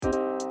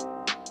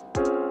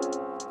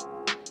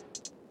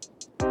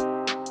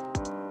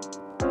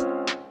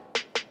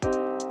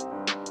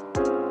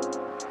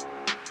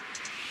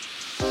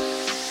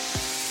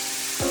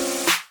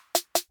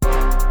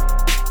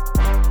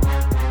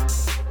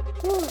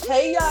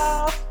Hey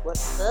y'all,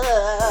 what's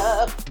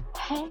up?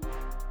 Hey,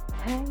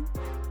 hey,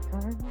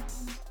 hey.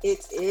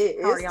 It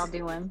is How are y'all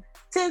doing?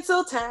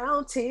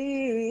 Tinseltown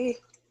Tea.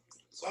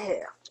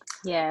 Yeah,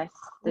 Yes,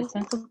 the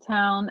tinsel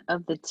town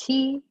of the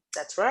tea,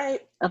 that's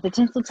right. of the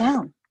tinsel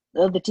town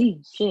of the tea.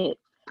 Shit.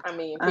 I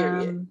mean,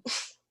 period.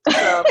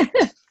 Um,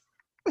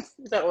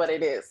 So know what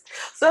it is.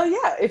 So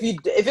yeah, if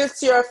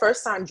it's your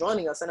first time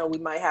joining us, I know we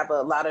might have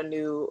a lot of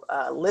new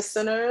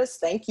listeners.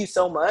 Thank you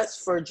so much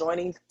for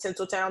joining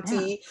Tinseltown yeah.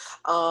 Tea.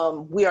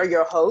 We are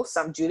your hosts.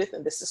 I'm Judith,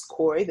 and this is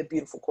Corey, the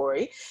beautiful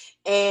Corey.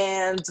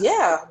 And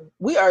yeah,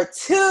 we are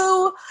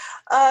two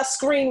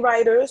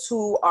screenwriters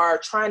who are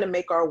trying to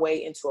make our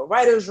way into a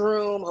writer's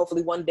room.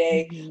 Hopefully, one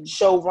day, Mhm.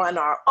 show run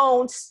our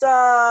own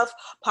stuff.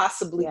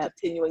 Possibly Yep.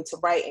 continuing to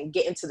write and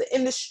get into the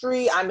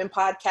industry. I'm in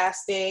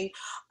podcasting.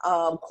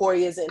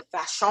 Corey is in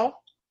fashion,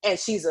 and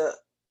she's a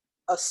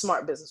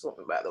smart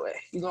businesswoman, by the way.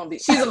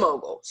 She's a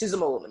mogul. She's a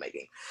mogul in the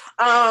making.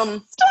 No,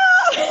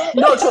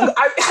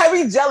 I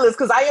be jealous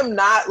because I am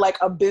not like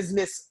a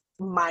business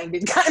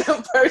minded kind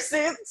of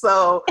person.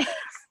 So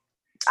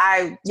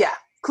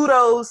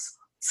kudos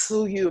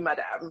to you,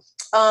 madam.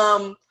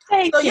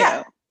 Thank So you.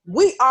 yeah,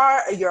 we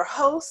are your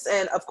hosts,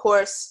 and of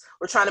course,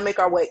 we're trying to make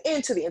our way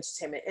into the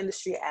entertainment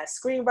industry as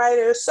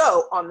screenwriters.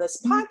 So on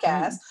this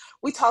podcast,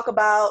 we talk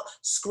about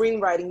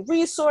screenwriting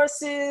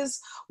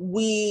resources.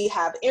 We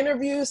have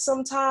interviews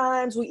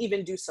sometimes. We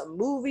even do some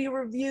movie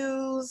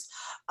reviews.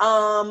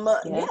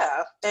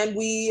 Yeah, and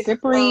we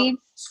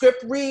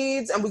script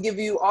reads, and we give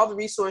you all the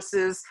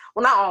resources.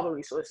 Well, not all the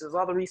resources.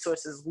 All the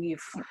resources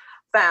we've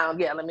found.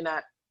 Yeah, let me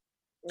not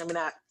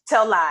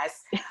tell lies.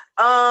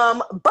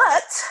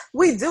 But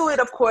we do it,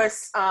 of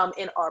course,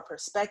 in our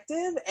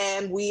perspective,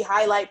 and we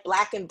highlight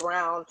Black and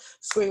brown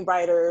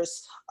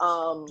screenwriters,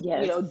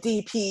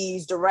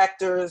 DPs,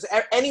 directors,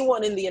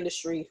 anyone in the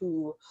industry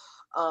who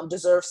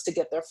deserves to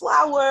get their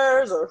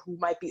flowers or who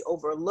might be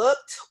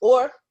overlooked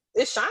or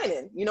is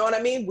shining. You know what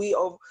I mean? We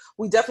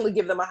definitely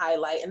give them a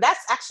highlight, and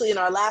that's actually in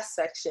our last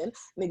section,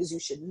 niggas you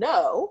should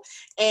know.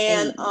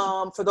 And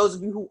for those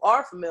of you who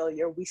are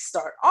familiar, we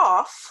start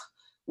off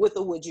with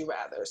a would you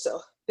rather. So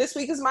this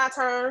week is my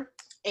turn,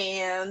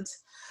 and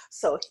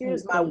so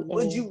here's my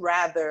would you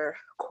rather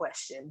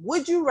question.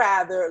 Would you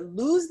rather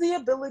lose the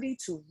ability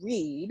to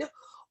read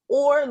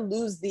or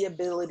lose the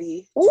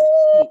ability to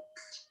speak?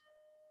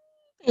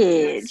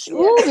 Bitch.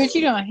 Ooh, bitch,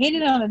 you done hit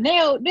it on the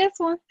nail, this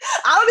one.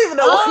 I don't even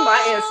know what my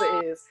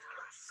answer is.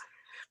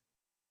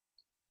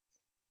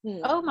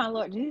 Oh my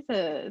Lord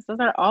Jesus. Those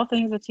are all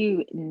things that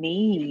you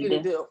need. You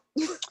do.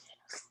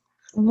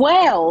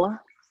 Well,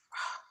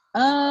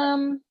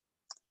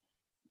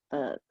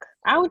 look,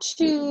 I would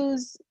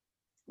choose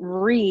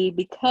read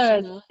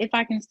because if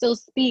I can still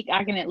speak,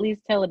 I can at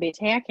least tell a bitch,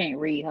 hey, I can't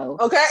read, ho.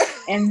 Okay.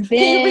 And then,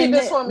 can you read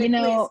this for me,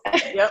 please?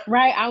 Yep.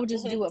 Right? I would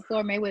just do what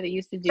Floyd Mayweather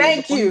used to do.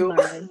 Thank you.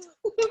 Learned,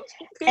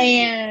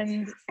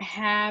 and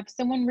have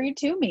someone read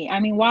to me. I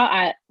mean,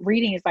 while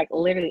reading is like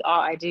literally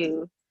all I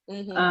do.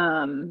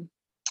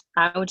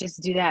 I would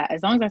just do that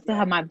as long as I still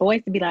have my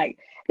voice to be like,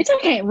 bitch, I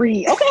can't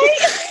read, okay?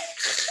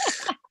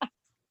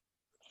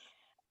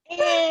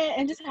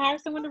 and just hire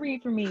someone to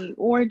read for me,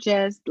 or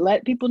just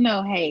let people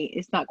know, hey,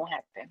 it's not gonna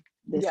happen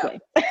this way.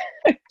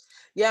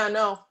 Yeah,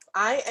 no,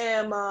 I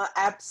am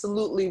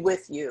absolutely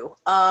with you.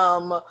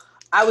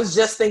 I was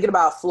just thinking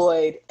about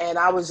Floyd, and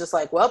I was just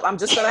like, well, I'm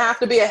just gonna have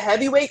to be a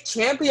heavyweight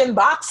champion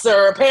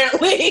boxer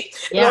apparently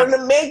in order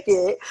to make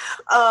it.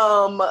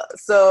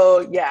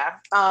 So yeah,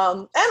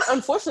 and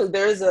unfortunately,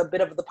 there is a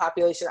bit of the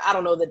population, I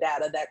don't know the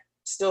data, that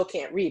still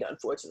can't read,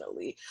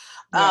 unfortunately.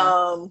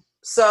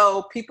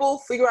 So people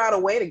figure out a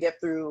way to get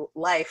through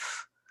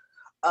life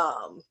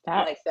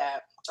like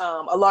that.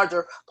 A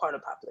larger part of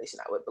the population,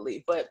 I would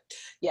believe. But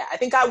yeah, I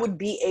think I would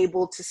be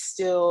able to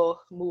still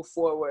move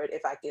forward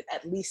if I could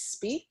at least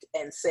speak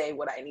and say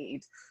what I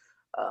need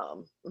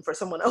for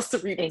someone else to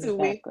read it to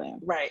me.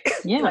 Right.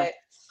 Yeah. Like,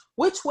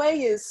 which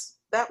way is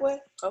that way?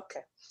 Okay.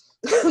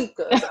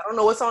 Because I don't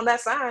know what's on that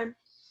sign.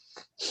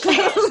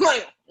 I'm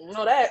like, I don't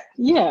know that.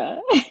 Yeah.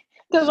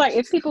 Because like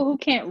if people who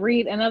can't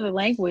read another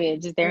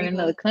language, if they're in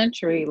another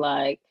country,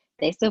 like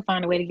they still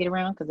find a way to get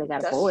around because they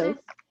got a voice.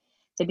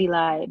 To be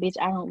like, bitch,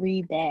 I don't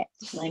read that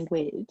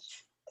language.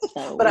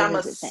 So, but I'm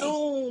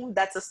assuming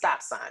that's a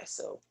stop sign.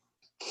 So,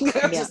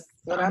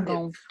 I'm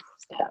going to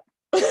stop.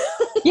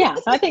 Yeah,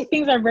 so I think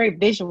things are very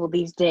visual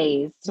these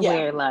days to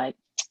where, like,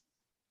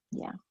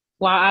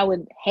 while I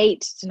would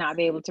hate to not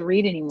be able to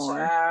read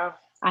anymore,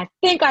 I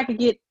think I could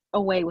get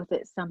away with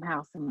it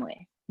somehow, some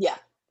way. Yeah.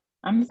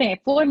 I'm saying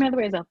Floyd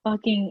Mayweather is a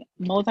fucking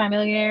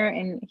multimillionaire,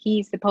 and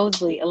he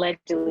supposedly,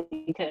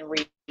 allegedly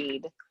couldn't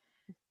read.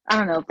 I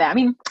don't know if that, I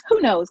mean,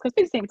 who knows? Because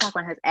people seem to talk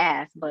about his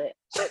ass, but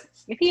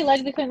if he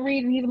allegedly couldn't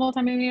read and he's a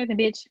multimillionaire, then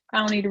bitch, I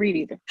don't need to read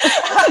either.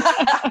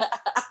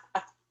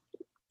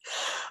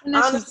 And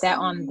that's just that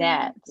on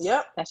that.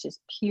 Yep. That's just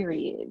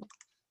period.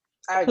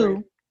 I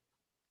agree.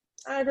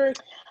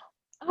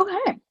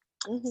 Okay.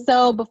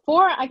 So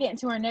before I get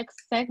into our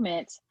next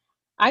segment,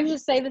 I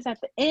just say this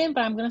at the end,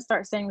 but I'm going to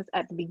start saying this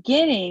at the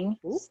beginning.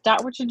 Ooh.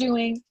 Stop what you're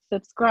doing,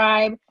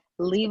 subscribe,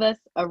 leave us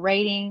a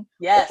rating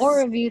or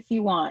a review if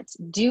you want.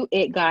 Do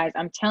it, guys.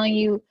 I'm telling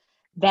you,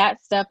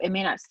 that stuff, it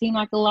may not seem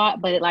like a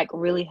lot, but it like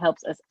really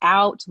helps us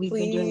out. We've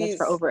been doing this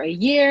for over a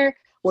year.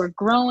 We're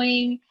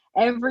growing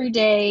every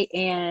day,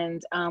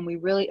 and we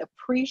really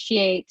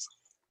appreciate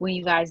when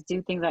you guys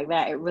do things like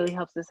that. It really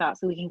helps us out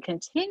so we can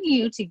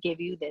continue to give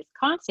you this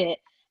content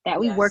that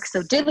we work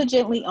so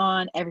diligently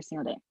on every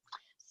single day.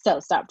 So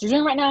stop what you're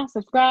doing right now,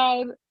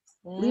 subscribe,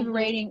 leave a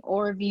rating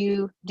or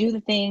review, do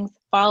the things,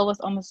 follow us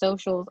on the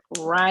socials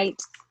right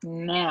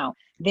now,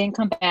 then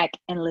come back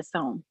and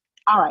listen.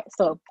 All right,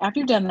 so after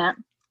you've done that,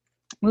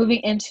 moving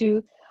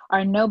into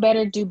our Know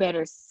Better, Do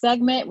Better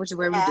segment, which is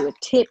where we do a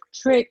tip,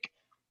 trick,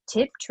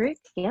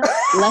 yep,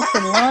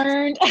 lesson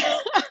learned.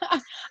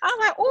 I'm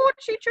like, oh,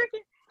 she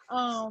tricking.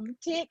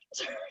 Tip,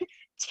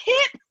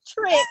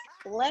 trick,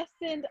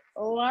 lesson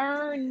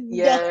learned.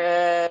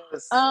 Yes.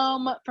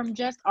 From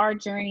just our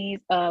journeys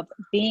of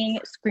being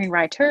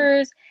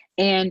screenwriters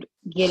and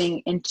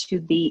getting into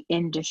the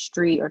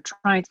industry, or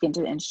trying to get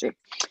into the industry.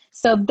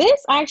 So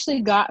this I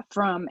actually got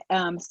from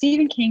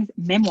Stephen King's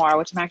memoir,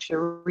 which I'm actually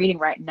reading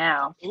right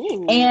now.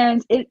 Ooh.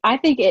 And I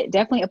think it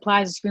definitely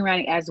applies to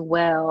screenwriting as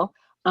well.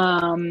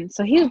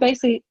 So he was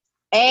basically,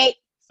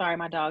 sorry,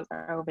 my dogs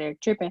are over there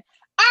tripping.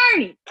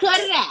 Ernie, cut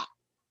it out.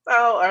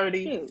 Oh,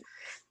 Ernie. Dude.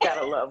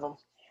 Gotta love him.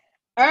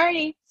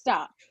 Ernie,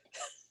 stop.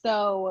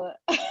 So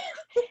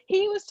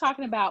he was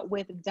talking about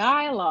with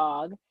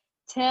dialogue,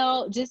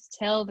 just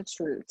tell the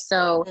truth.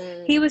 So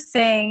he was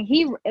saying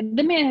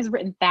the man has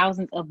written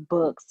thousands of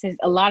books.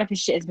 A lot of his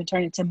shit has been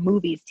turned into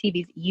movies,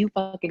 TVs, you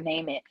fucking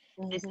name it.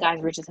 This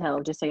guy's rich as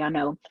hell, just so y'all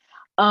know.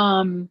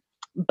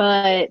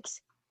 But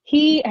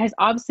he has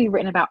obviously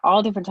written about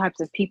all different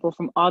types of people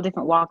from all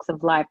different walks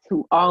of life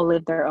who all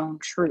live their own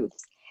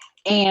truths.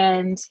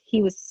 And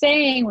he was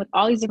saying with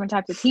all these different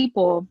types of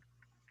people,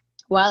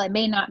 while it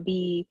may not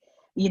be,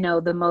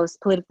 the most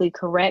politically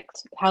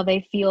correct how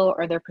they feel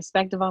or their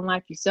perspective on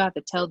life, you still have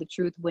to tell the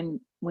truth when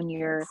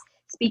you're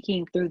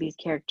speaking through these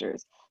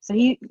characters. So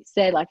he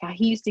said like how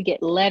he used to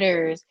get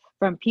letters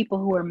from people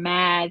who were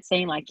mad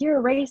saying like, you're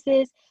a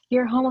racist,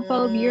 you're a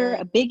homophobe, you're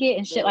a bigot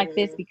and shit like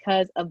this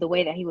because of the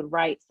way that he would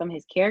write some of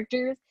his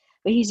characters.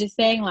 But he's just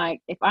saying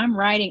like, if I'm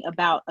writing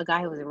about a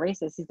guy who was a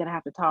racist, he's going to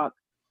have to talk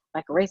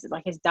like a racist,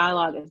 like his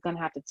dialogue is going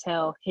to have to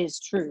tell his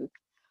truth.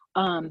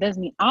 Doesn't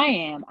mean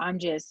I'm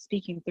just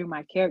speaking through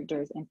my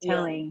characters and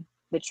telling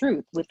the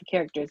truth with the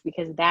characters,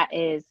 because that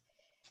is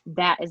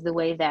the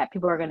way that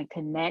people are going to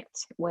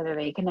connect, whether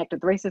they connect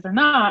with racists or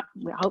not.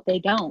 I hope they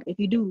don't. If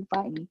you do,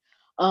 fight me.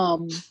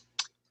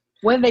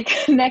 When they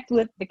connect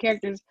with the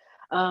characters,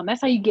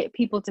 that's how you get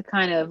people to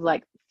kind of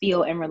like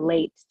feel and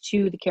relate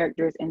to the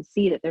characters and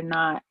see that they're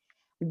not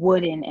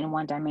wooden and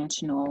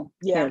one-dimensional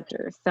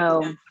characters.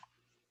 So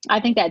I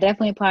think that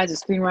definitely applies to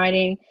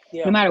screenwriting.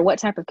 No matter what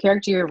type of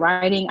character you're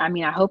writing. I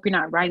mean, I hope you're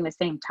not writing the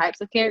same types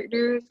of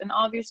characters in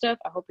all of your stuff.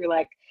 I hope you're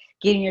like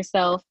getting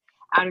yourself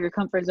out of your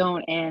comfort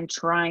zone and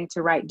trying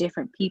to write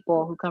different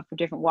people who come from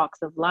different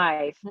walks of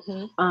life.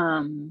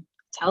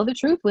 Tell the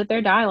truth with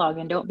their dialogue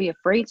and don't be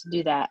afraid to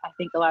do that. I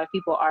think a lot of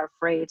people are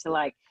afraid to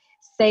like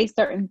say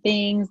certain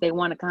things. They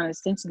want to kind of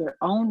censor their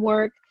own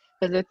work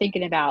because they're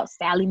thinking about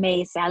Sally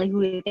Mae,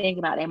 who they think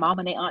about their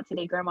mama, their auntie,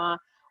 their grandma,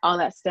 all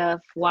that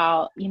stuff.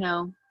 While,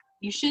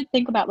 you should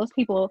think about those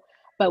people,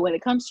 but when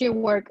it comes to your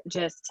work,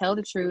 just tell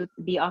the truth,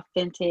 be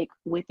authentic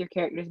with your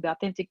characters, be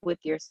authentic with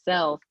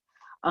yourself,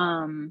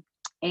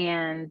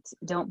 and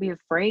don't be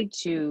afraid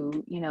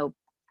to,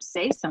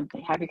 say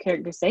something, have your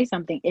characters say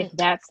something if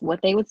that's what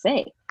they would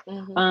say.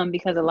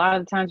 Because a lot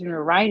of the times when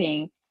you're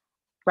writing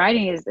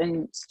is,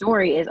 and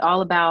story is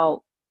all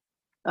about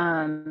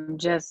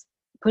just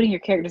putting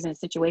your characters in a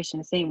situation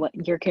and seeing what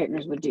your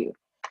characters would do.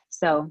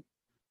 So,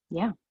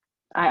 yeah.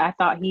 I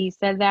thought he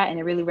said that and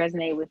it really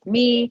resonated with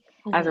me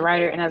as a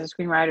writer and as a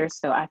screenwriter.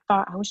 So I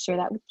thought I would share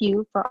that with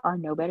you for our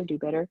Know Better, Do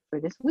Better for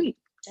this week.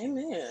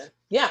 Amen.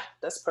 Yeah,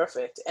 that's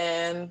perfect.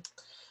 And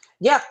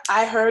yeah,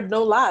 I heard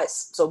no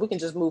lies. So we can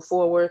just move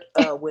forward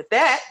with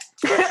that.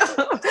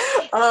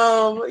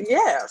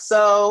 Yeah,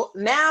 so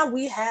now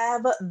we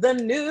have the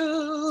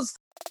news.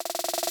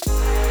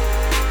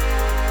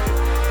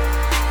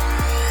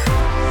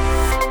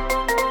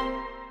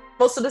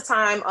 Most of the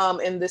time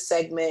in this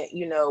segment,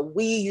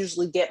 we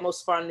usually get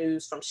most of our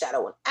news from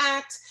Shadow and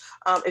Act.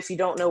 If you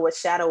don't know what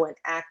Shadow and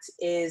Act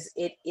is,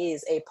 it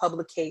is a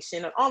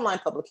publication, an online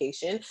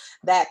publication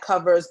that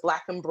covers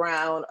Black and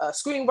Brown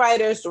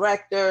screenwriters,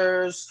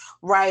 directors,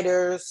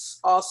 writers,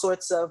 all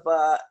sorts of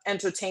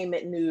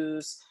entertainment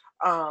news.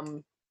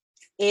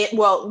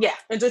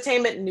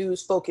 Entertainment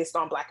news focused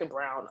on Black and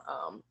Brown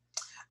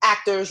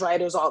actors,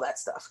 writers, all that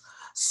stuff.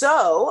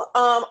 So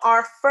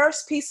our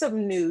first piece of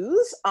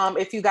news,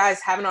 if you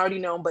guys haven't already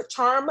known, but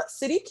Charm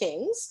City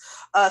Kings,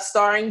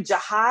 starring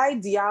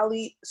Jahai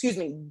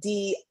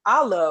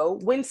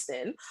Diallo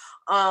Winston,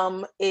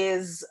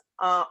 is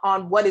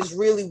on what it's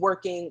really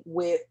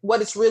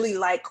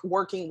like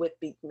working with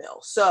Meek Mill.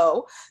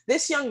 So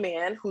this young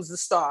man, who's the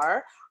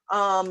star,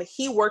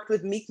 he worked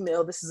with Meek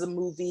Mill. This is a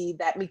movie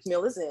that Meek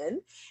Mill is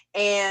in.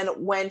 And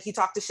when he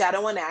talked to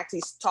Shadow and Act,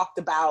 he talked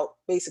about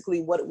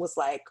basically what it was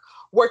like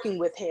working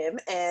with him.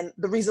 And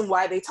the reason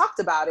why they talked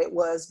about it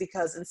was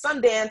because in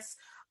Sundance,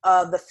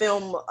 the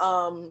film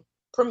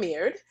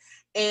premiered,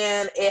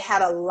 and it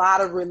had a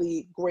lot of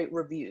really great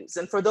reviews.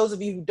 And for those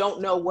of you who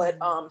don't know what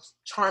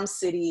Charm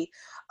City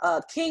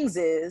Kings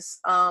is,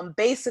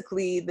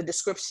 basically the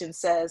description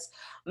says,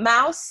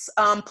 Mouse,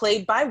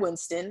 played by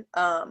Winston,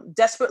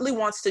 desperately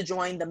wants to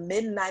join the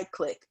Midnight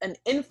Clique, an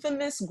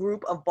infamous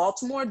group of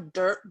Baltimore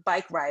dirt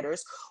bike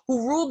riders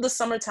who ruled the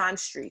summertime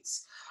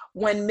streets.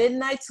 When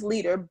Midnight's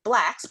leader,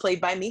 Blacks, played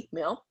by Meek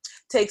Mill,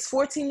 takes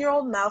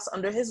 14-year-old Mouse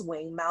under his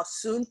wing, Mouse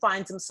soon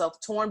finds himself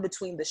torn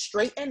between the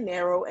straight and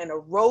narrow and a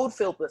road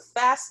filled with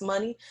fast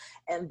money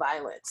and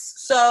violence.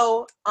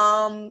 So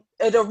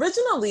it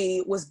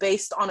originally was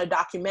based on a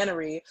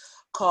documentary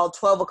called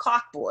 12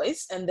 O'Clock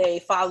Boys, and they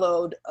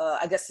followed,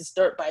 I guess, this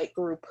dirt bike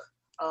group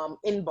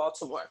in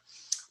Baltimore.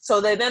 So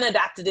they then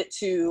adapted it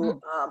to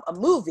a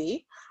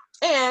movie.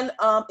 And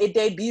it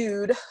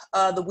debuted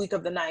the week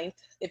of the 9th,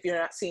 if you're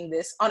not seeing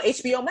this, on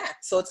HBO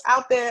Max. So it's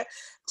out there.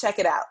 Check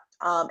it out.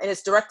 And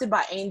it's directed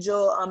by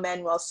Angel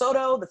Manuel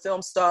Soto. The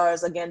film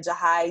stars, again,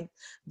 Jahid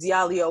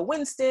Diallo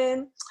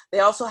Winston. They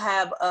also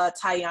have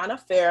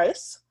Teyonah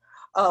Ferris,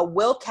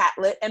 Will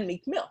Catlett, and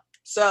Meek Mill.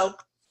 So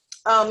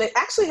it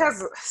actually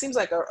seems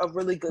like a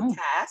really good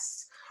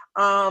cast.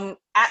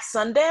 At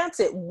Sundance,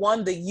 it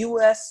won the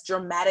U.S.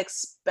 Dramatic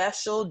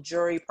Special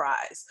Jury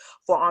Prize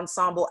for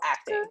ensemble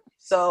acting.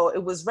 So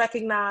it was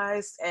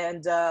recognized.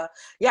 And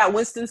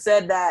Winston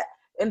said that,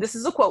 and this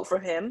is a quote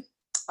from him,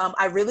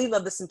 I really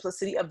love the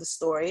simplicity of the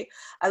story.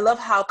 I love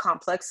how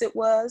complex it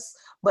was,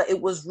 but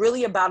it was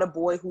really about a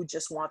boy who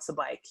just wants a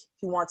bike.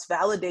 He wants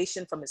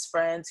validation from his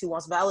friends. He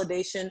wants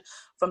validation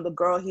from the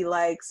girl he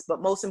likes,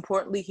 but most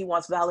importantly, he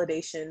wants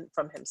validation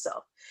from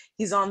himself.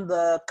 He's on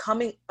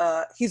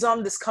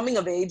this coming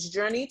of age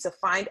journey to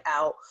find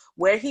out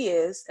where he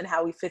is and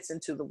how he fits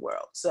into the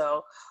world.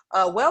 So,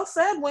 well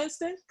said,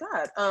 Winston.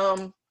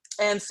 God.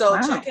 And so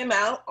check him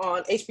out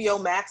on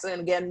HBO Max. And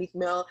again, Meek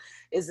Mill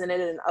is in it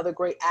and other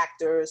great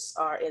actors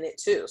are in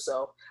it too.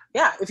 So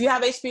yeah, if you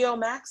have HBO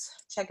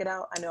Max, check it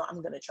out. I know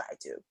I'm going to try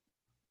to.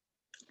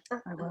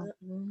 I will.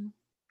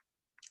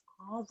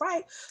 All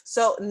right.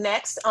 So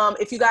next,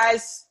 if you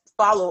guys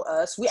follow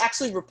us, we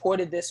actually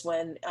reported this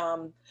when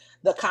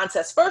the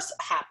contest first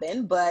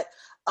happened, but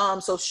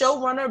so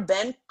showrunner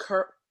Ben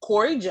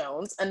Corey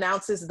Jones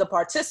announces the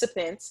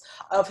participants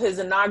of his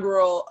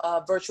inaugural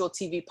virtual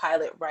TV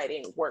pilot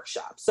writing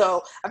workshop.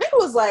 So I think it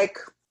was like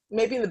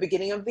maybe in the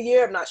beginning of the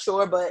year, I'm not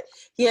sure, but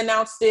he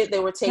announced it. They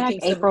were taking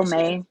April,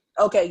 May.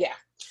 Okay, yeah.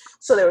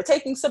 So they were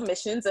taking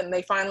submissions and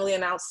they finally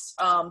announced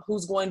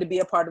who's going to be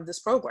a part of this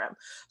program.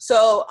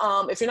 So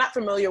if you're not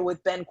familiar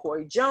with Ben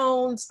Corey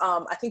Jones,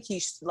 I think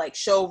he's like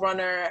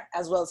showrunner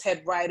as well as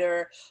head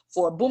writer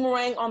for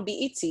Boomerang on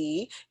BET.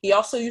 He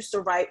also used to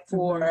write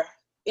for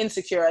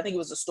Insecure. I think he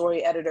was a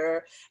story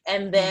editor.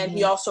 And then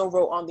he also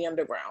wrote on The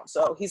Underground.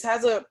 So he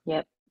has a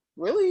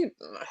really,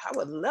 I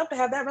would love to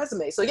have that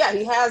resume. So yeah,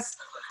 he has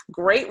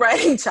great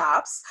writing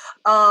chops.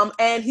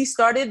 And he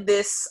started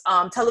this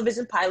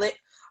television pilot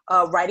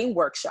writing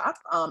workshop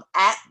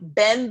at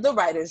Ben the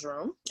Writer's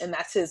Room, and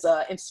that's his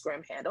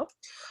Instagram handle.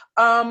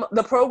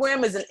 The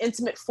program is an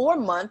intimate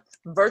 4-month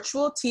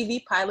virtual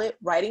TV pilot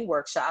writing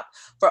workshop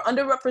for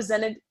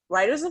underrepresented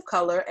writers of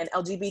color and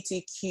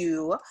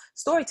LGBTQ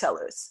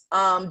storytellers.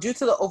 Due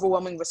to the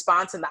overwhelming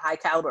response and the high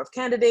caliber of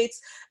candidates,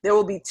 there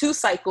will be 2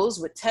 cycles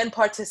with 10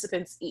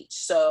 participants each.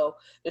 So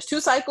there's 2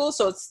 cycles,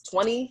 so it's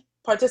 20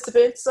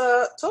 participants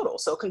total.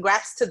 So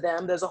congrats to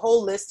them. There's a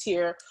whole list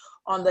here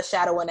on the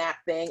Shadow and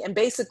Act thing. And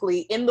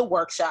basically in the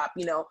workshop,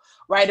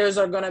 writers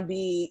are going to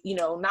be,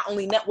 not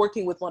only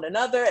networking with one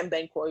another and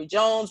Ben Corey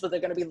Jones, but they're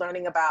going to be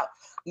learning about,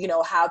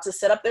 how to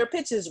set up their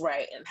pitches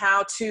right and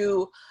how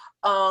to,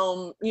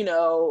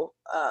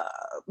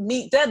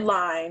 meet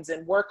deadlines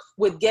and work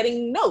with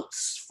getting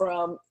notes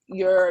from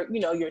your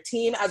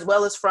team as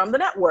well as from the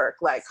network,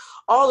 like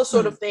all the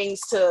sort of things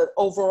to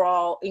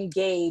overall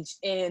engage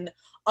in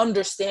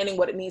understanding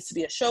what it means to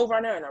be a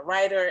showrunner and a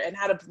writer and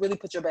how to really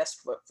put your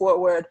best foot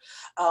forward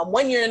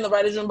when you're in the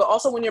writer's room, but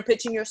also when you're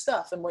pitching your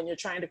stuff and when you're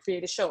trying to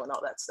create a show and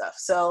all that stuff.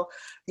 So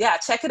yeah,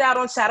 check it out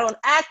on Shadow and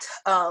Act.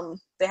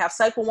 They have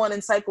cycle 1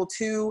 and cycle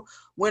 2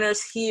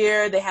 winners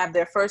here. They have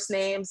their first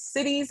names,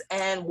 cities,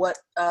 and what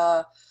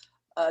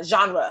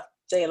genre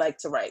they like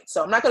to write.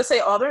 So I'm not going to say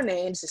all their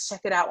names. Just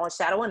check it out on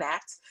Shadow and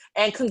Act.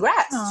 And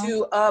congrats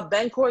to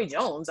Ben Corey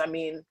Jones,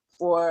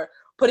 for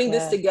putting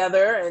this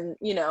together and,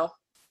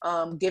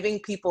 giving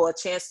people a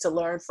chance to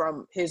learn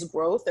from his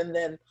growth. And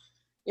then,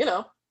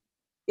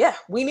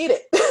 we need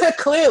it.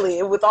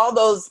 Clearly, with all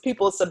those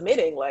people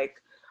submitting,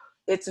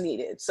 it's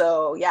needed.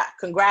 So yeah,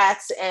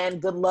 congrats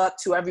and good luck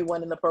to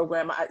everyone in the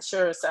program. It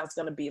sure sounds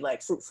going to be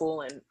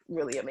fruitful and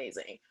really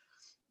amazing.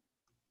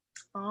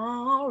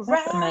 All All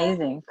That's right.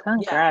 amazing.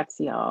 Congrats,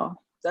 y'all.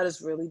 That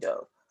is really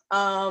dope.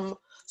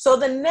 So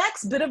the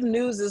next bit of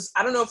news is,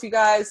 I don't know if you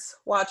guys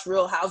watch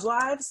Real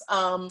Housewives.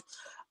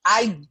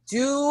 I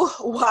do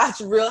watch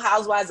Real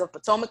Housewives of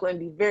Potomac. Let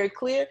me be very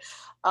clear.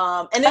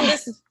 And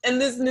in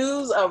this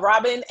news,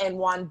 Robin and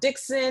Juan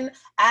Dixon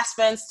asked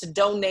fans to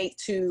donate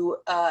to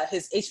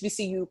his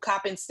HBCU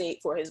Coppin State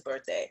for his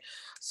birthday.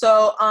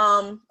 So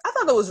I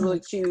thought that was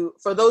really cute.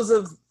 For those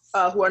of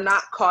who are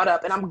not caught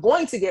up, and I'm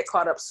going to get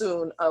caught up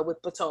soon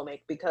with Potomac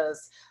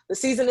because the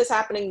season is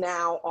happening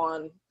now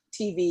on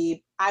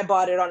TV. I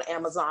bought it on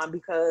Amazon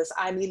because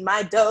I need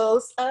my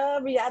dose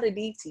of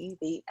reality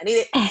TV. I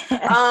need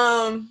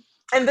it.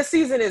 And the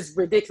season is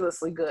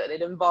ridiculously good.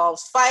 It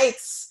involves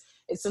fights.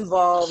 It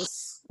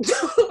involves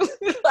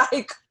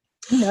like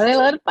they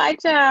love to fight,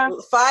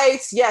 y'all.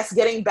 Fights, yes.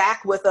 Getting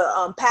back with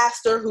a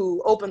pastor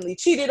who openly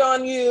cheated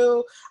on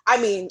you.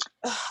 I mean,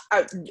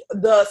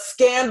 the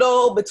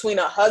scandal between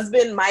a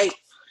husband might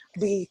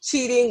be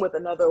cheating with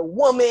another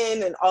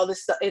woman and all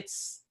this stuff.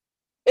 It's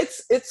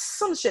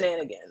some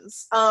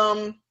shenanigans.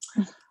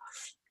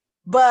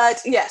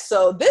 But yeah,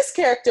 so this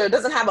character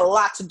doesn't have a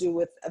lot to do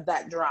with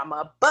that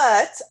drama.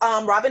 But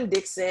Robin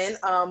Dixon,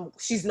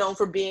 she's known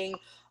for being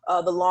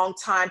the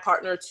longtime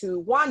partner to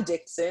Juan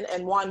Dixon,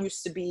 and Juan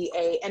used to be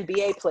a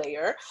NBA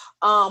player.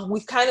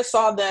 We kind of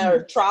saw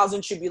their trials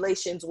and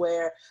tribulations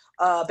where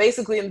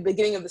basically in the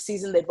beginning of the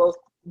season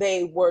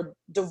they were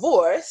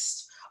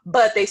divorced,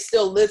 but they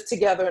still lived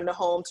together in the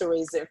home to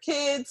raise their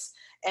kids.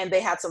 And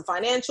they had some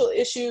financial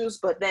issues,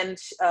 but then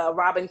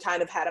Robin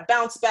kind of had a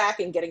bounce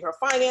back in getting her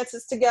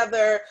finances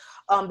together.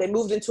 They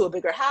moved into a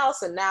bigger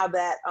house, and now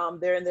that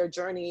they're in their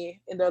journey,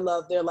 in their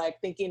love, they're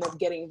like thinking of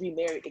getting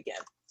remarried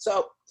again.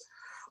 So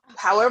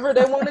however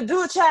they want to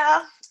do it,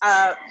 child.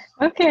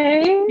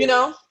 Okay. You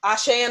know,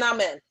 Ashe and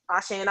Amen.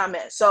 Ashe and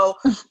Amen. So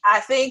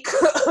I think,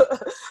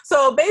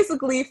 so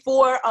basically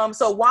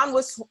so Juan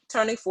was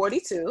turning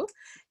 42.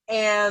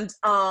 And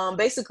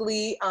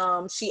basically,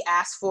 she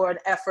asked for an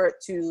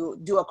effort to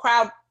do a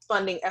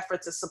crowdfunding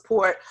effort to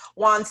support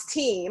Juan's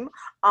team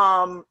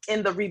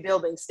in the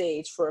rebuilding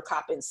stage for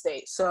Coppin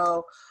State.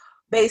 So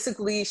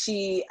basically,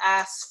 she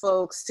asked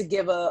folks to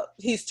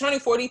he's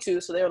turning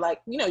 42. So they're like,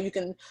 you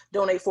can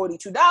donate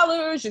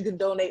 $42. You can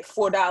donate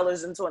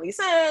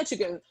 $4.20. You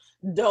can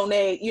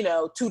donate,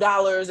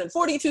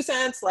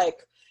 $2.42.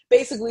 Like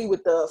basically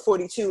with the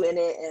 42 in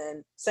it,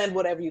 and send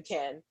whatever you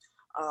can.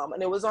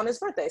 And it was on his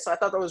birthday. So I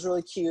thought that was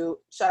really cute.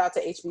 Shout out to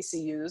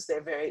HBCUs.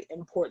 They're very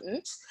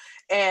important.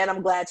 And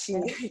I'm glad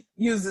she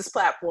used this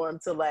platform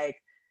to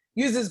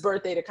use his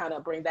birthday to kind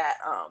of bring that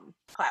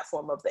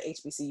platform of the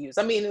HBCUs.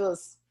 I mean, it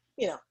was,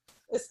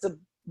 it's to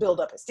build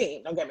up his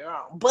team. Don't get me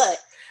wrong. But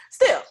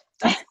still,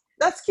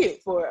 that's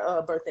cute for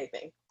a birthday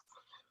thing.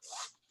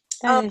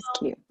 That is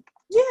cute.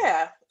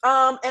 Yeah.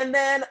 And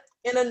then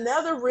in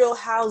another Real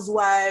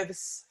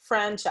Housewives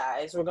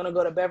franchise, we're going to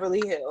go to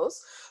Beverly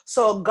Hills.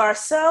 So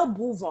Garcelle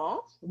Beauvais,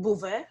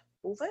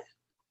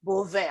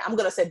 I'm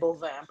going to say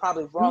Beauvais. I'm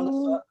probably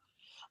wrong.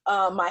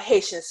 My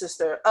Haitian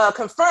sister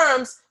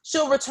confirms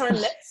she'll return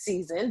next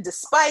season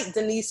despite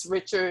Denise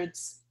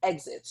Richards'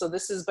 exit. So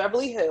this is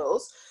Beverly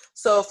Hills.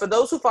 So for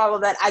those who follow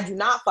that, I do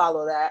not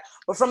follow that.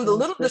 But from the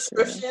little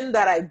description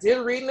that I did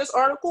read in this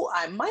article,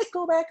 I might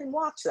go back and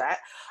watch that.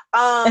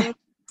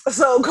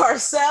 So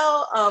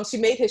Garcelle, she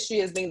made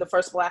history as being the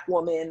first Black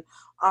woman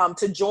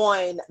to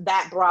join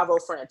that Bravo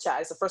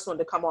franchise, the first one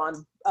to come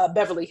on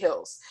Beverly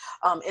Hills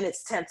in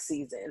its 10th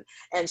season.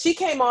 And she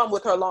came on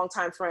with her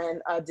longtime friend,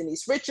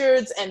 Denise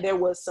Richards, and there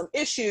was some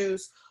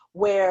issues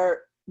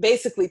where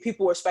basically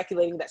people were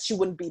speculating that she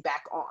wouldn't be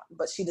back on.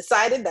 But she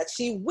decided that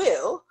she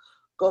will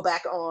go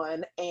back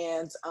on,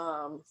 and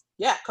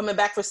coming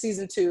back for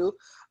season 2.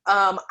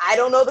 I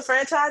don't know the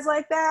franchise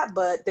like that,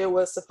 but there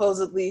was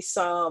supposedly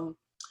some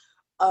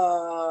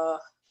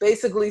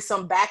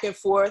back and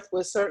forth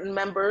with certain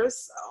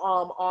members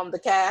on the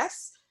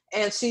cast,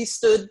 and she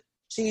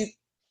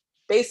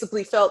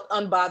basically felt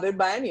unbothered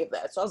by any of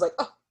that. So I was like,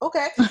 oh,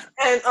 okay.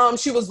 And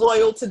she was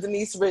loyal to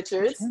Denise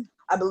Richards,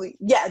 I believe.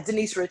 Yeah,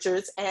 Denise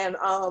Richards. And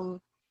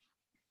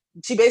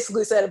she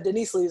basically said, if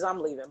Denise leaves, I'm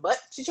leaving. But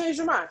she changed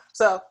her mind.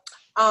 So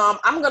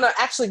I'm going to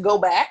actually go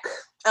back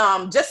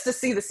just to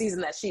see the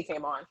season that she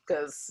came on,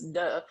 because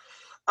duh.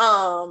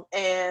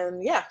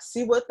 And yeah,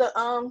 see what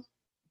the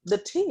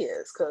tea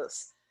is,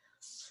 because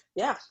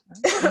yeah.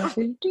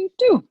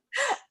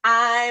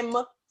 I'm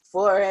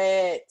for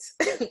it.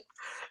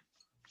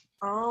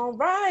 All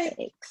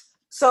right.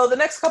 So the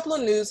next couple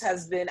of news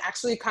has been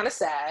actually kind of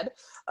sad.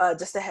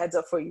 Just a heads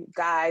up for you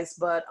guys,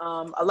 but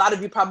a lot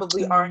of you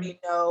probably already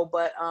know,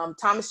 but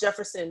Thomas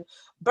Jefferson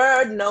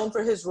Byrd, known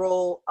for his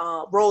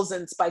roles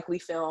in Spike Lee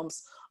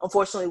films,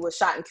 unfortunately was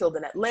shot and killed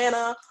in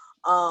Atlanta.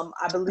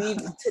 I believe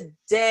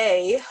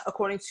today,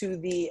 according to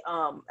the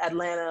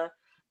Atlanta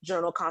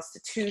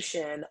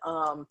Journal-Constitution,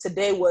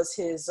 today was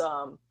his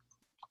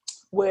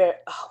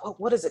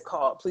what is it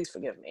called? Please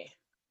forgive me.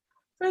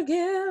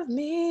 Forgive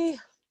me.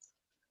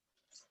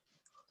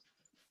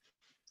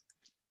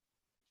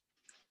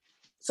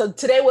 so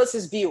today was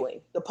his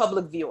viewing, the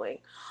public viewing.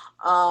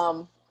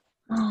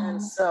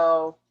 And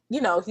so,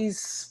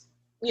 he's,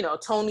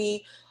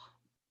 Tony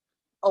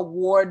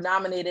Award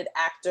nominated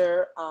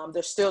actor.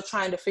 They're still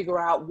trying to figure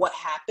out what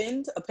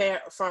happened.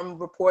 Apparent from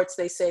reports,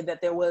 they say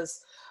that there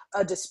was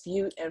a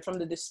dispute, and from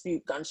the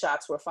dispute,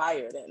 gunshots were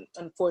fired, and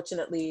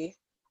unfortunately,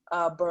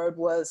 Bird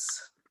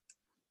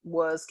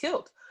was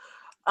killed.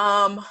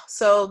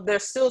 So they're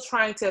still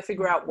trying to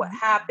figure out what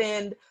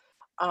happened.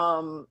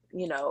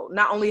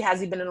 Not only has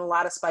he been in a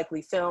lot of Spike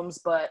Lee films,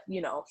 but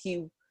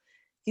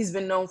he's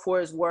been known for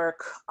his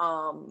work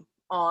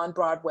on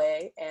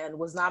Broadway and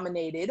was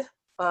nominated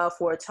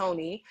for a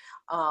Tony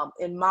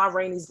in Ma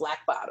Rainey's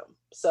Black Bottom.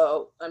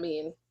 So, I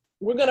mean,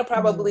 we're gonna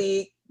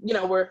probably,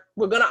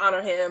 we're gonna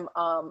honor him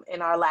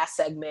in our last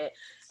segment,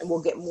 and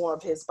we'll get more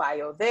of his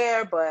bio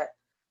there. But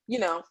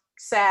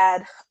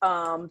sad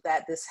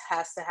that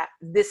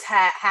this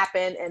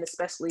happened, and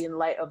especially in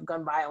light of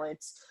gun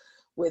violence,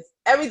 with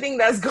everything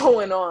that's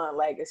going on,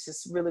 like, it's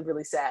just really,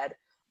 really sad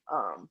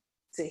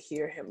to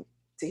hear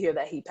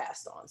that he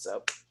passed on.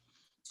 So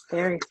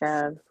very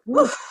sad.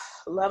 Love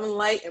and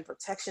light and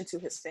protection to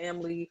his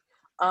family.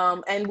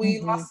 And we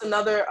lost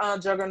another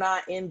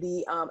juggernaut in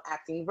the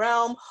acting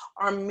realm.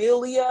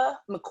 Armelia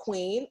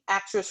McQueen,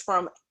 actress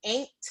from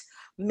Ain't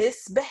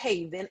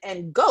Misbehaving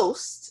and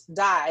Ghost,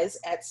 dies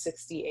at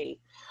 68.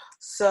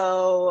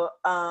 So,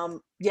 a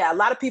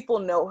lot of people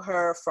know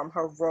her from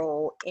her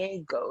role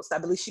in Ghost. I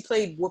believe she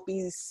played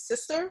Whoopi's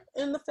sister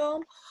in the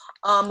film.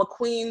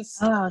 McQueen's...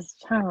 Oh, I was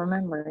trying to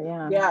remember,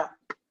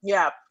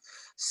 Yeah.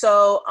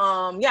 So,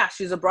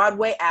 she's a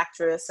Broadway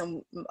actress,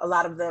 and a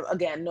lot of them,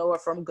 again, know her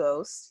from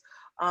Ghost.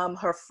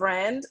 Her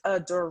friend,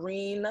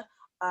 Doreen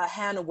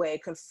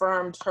Hanaway,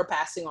 confirmed her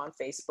passing on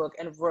Facebook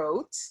and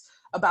wrote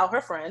about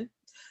her friend: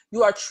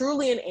 "You are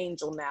truly an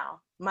angel now.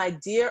 My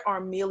dear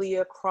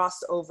Armelia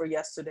crossed over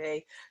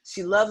yesterday.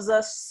 She loves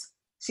us.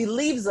 She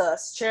leaves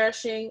us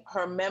cherishing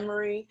her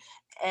memory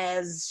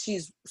as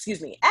she's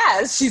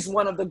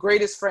one of the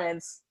greatest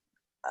friends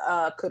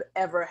could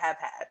ever have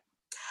had.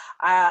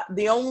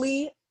 The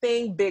only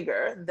thing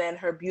bigger than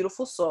her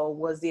beautiful soul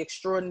was the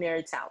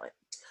extraordinary talent."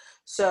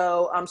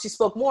 So she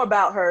spoke more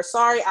about her.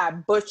 Sorry, I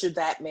butchered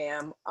that,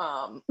 ma'am.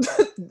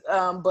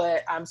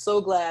 But I'm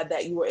so glad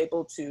that you were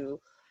able to,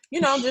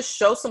 just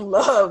show some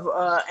love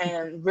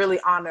and really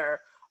honor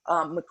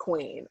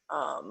McQueen.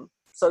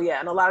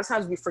 And a lot of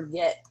times we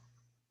forget,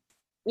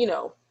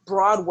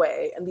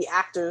 Broadway and the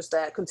actors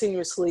that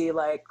continuously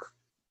like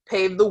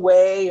paved the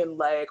way and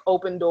like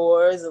open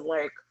doors and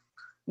like,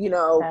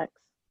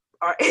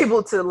 are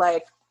able to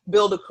like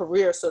build a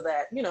career so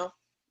that,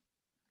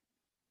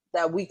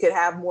 that we could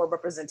have more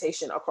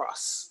representation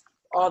across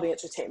all the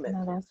entertainment.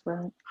 No, that's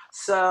right.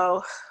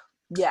 So,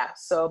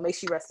 so may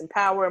she rest in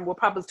power, and we'll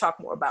probably talk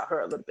more about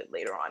her a little bit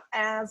later on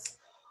as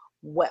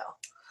well.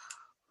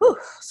 Whew.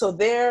 So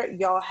there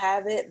y'all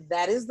have it.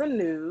 That is the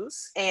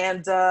news.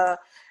 And we're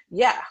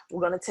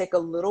going to take a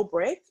little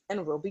break,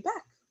 and we'll be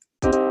back.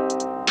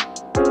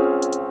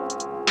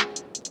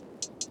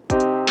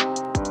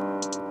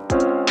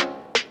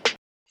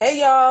 Hey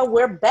y'all,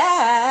 we're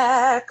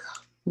back.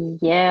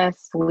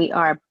 Yes, we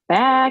are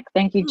back.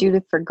 Thank you,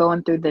 Judith, for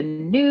going through the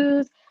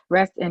news.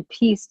 Rest in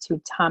peace to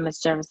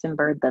Thomas Jefferson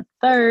Bird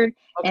III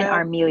and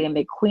Armelia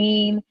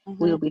McQueen.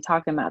 We will be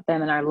talking about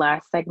them in our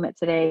last segment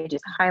today,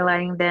 just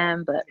highlighting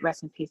them, but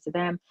rest in peace to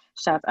them.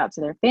 Shouts out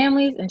to their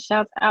families, and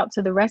shouts out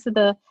to the rest of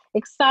the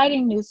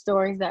exciting news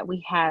stories that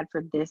we had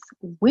for this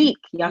week.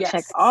 Y'all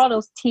check all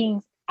those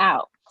teams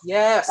out.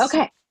 Yes.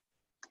 Okay.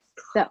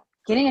 So,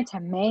 getting into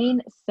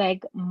main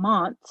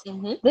segment.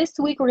 This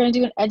week, we're going to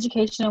do an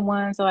educational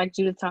one. So like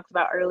Judith talked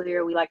about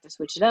earlier, we like to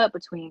switch it up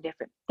between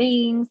different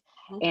things.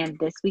 And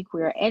this week,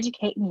 we're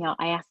educating y'all.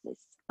 I asked this.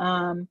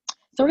 So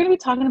we're going to be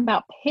talking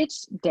about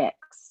pitch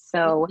decks.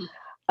 So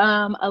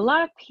a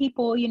lot of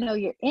people,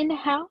 you're in the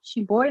house,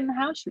 you bored in the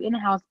house, you're in the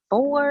house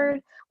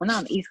bored. Well, not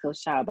on the East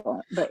Coast child,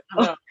 but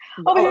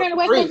over here in the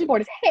West Coast, you're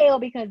bored as hell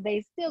because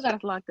they still got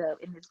us locked up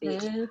in this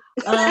bitch.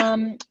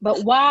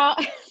 But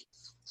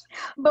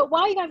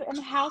while you guys are in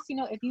the house,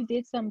 if you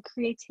did some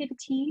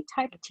creativity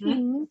type of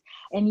things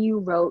and you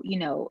wrote,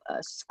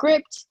 a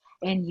script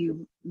and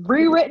you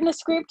rewritten the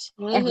script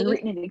and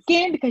rewritten it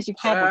again because you've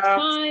had the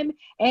time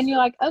and you're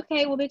like,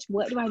 okay, well, bitch,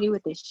 what do I do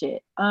with this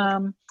shit?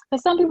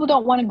 Because some people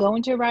don't want to go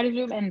into a writer's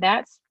room, and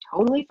that's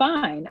totally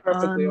fine.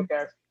 Perfectly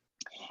okay.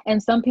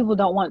 And some people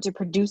don't want to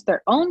produce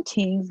their own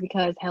teams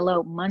because,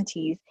 hello,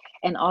 Monties,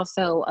 and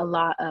also a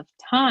lot of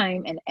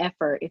time and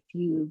effort if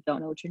you don't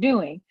know what you're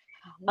doing.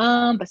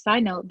 But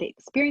side note, the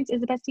experience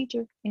is the best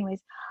teacher.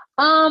 Anyways,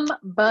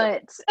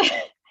 but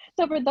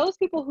so for those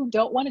people who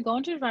don't want to go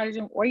into the writer's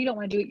room, or you don't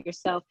want to do it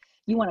yourself,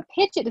 you want to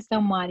pitch it to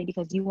somebody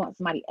because you want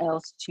somebody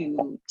else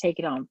to take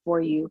it on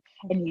for you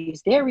and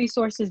use their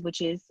resources,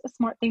 which is a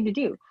smart thing to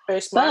do.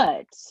 Very smart.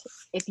 But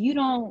if you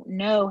don't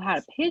know how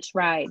to pitch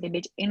right, then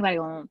bitch, anybody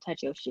won't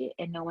touch your shit,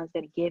 and no one's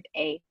gonna give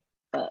a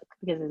fuck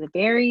because it's a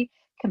very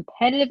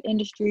competitive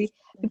industry.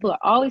 People are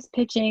always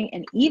pitching,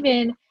 and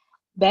even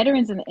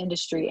veterans in the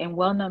industry and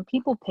well-known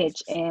people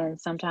pitch, and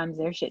sometimes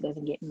their shit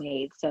doesn't get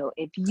made. So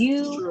if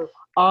you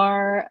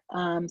are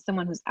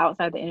someone who's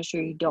outside the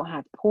industry, you don't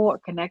have pull or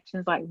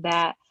connections like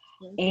that,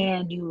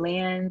 and you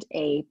land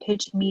a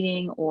pitch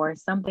meeting or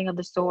something of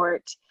the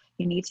sort,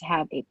 you need to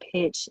have a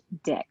pitch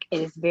deck.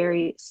 It is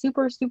very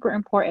super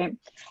important.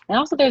 And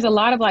also there's a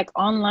lot of like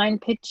online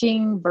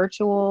pitching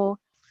virtual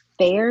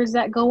fairs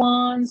that go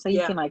on, so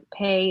you can like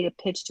pay to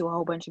pitch to a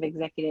whole bunch of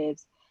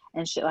executives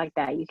and shit like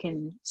that. You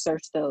can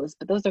search those,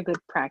 but those are good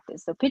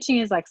practice. So pitching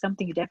is like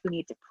something you definitely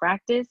need to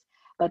practice,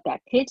 but that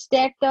pitch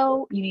deck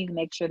though, you need to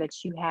make sure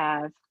that you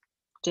have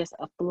just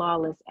a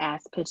flawless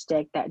ass pitch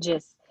deck that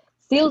just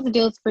seals the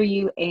deals for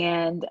you.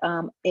 And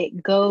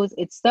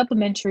it's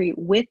supplementary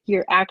with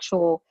your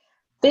actual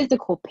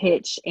physical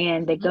pitch,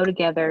 and they go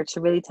together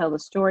to really tell the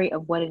story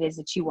of what it is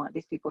that you want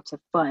these people to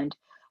fund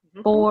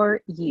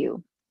for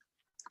you.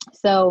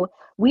 So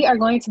we are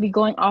going to be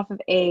going off of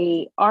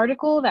a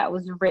article that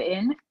was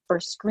written for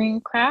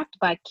Screencraft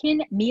by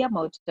Ken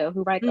Miyamoto,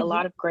 who writes a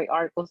lot of great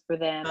articles for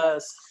them.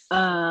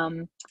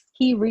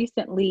 He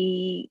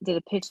recently did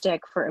a pitch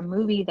deck for a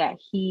movie that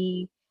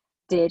he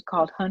did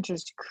called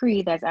Hunter's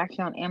Creed, that's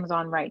actually on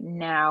Amazon right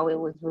now. It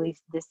was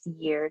released this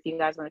year, if you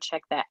guys want to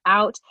check that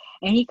out.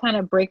 And he kind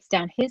of breaks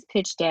down his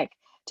pitch deck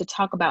to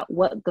talk about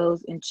what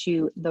goes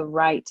into the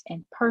right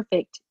and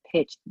perfect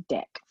pitch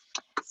deck.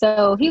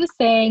 So he was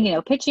saying, you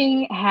know,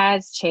 pitching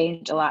has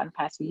changed a lot in the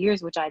past few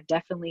years, which I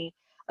definitely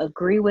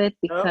agree with,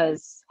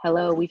 because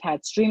hello, we've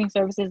had streaming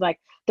services. Like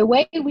the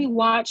way we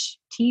watch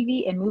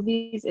TV and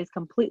movies is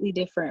completely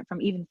different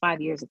from even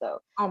 5 years ago.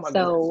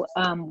 So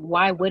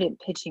why wouldn't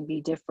pitching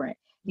be different?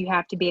 You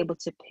have to be able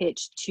to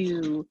pitch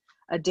to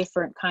a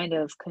different kind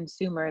of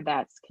consumer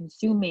that's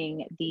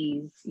consuming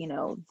these, you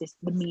know,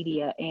 the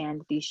media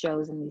and these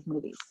shows and these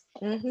movies.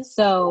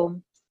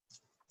 So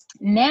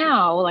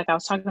now, like I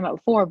was talking about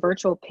before,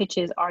 virtual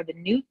pitches are the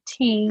new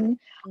ting.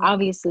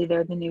 Obviously,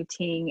 they're the new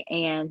ting,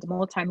 and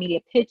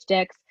multimedia pitch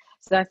decks.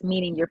 So that's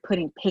meaning you're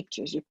putting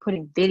pictures, you're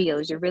putting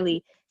videos, you're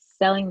really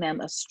selling them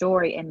a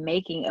story and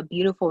making a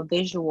beautiful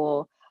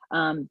visual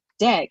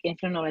deck. And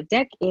if you don't know what a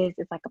deck is,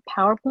 it's like a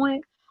PowerPoint,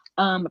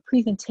 a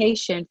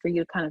presentation for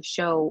you to kind of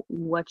show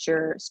what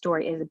your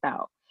story is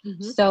about.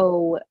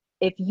 So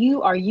if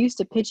you are used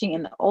to pitching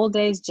in the old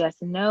days,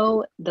 just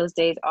know those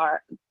days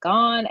are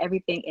gone.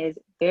 Everything is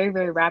very,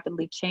 very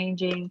rapidly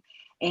changing,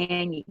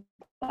 and you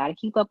got to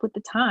keep up with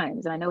the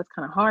times. And I know it's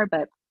kind of hard,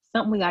 but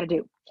something we got to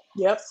do.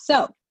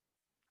 So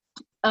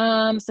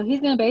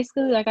he's going to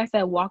basically, like I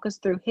said, walk us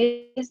through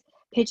his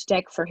pitch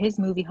deck for his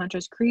movie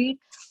Hunter's Creed,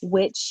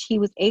 which he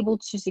was able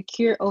to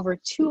secure over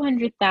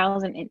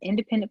 $200,000 in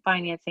independent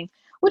financing,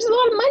 which is a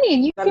lot of money,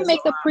 and you can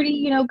make a pretty,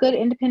 you know, good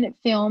independent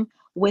film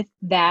with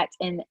that.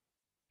 And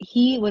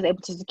he was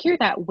able to secure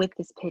that with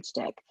this pitch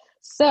deck.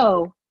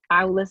 So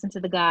I will listen to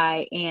the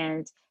guy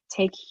and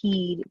take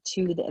heed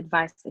to the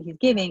advice that he's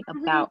giving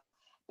about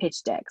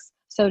pitch decks.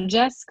 So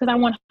just because I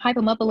want to hype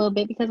him up a little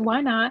bit, because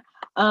why not?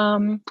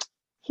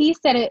 He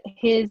said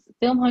his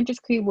film Hunter's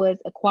Creed was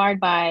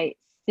acquired by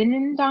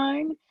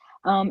Cinedigm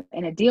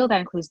in a deal that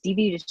includes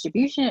DVD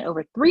distribution at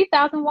over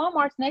 3,000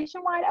 Walmarts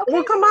nationwide. Okay,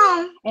 well, come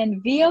on.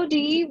 And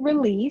VOD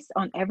release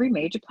on every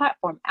major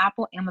platform: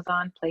 Apple,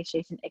 Amazon,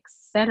 PlayStation,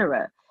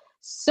 etc.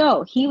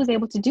 So he was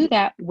able to do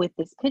that with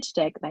this pitch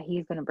deck that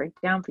he's going to break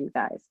down for you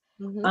guys.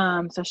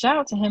 So shout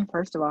out to him,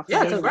 first of all.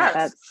 For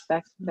congrats.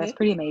 That's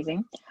pretty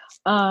amazing.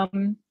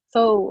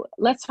 So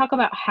let's talk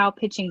about how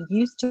pitching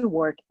used to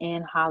work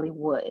in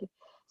Hollywood.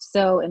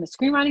 So in the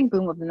screenwriting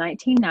boom of the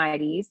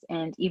 1990s,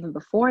 and even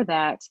before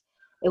that,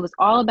 it was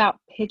all about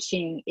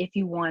pitching if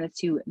you wanted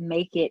to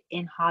make it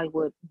in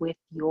Hollywood with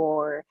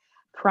your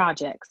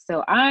projects.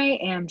 So I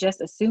am just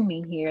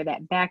assuming here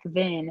that back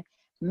then,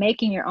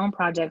 making your own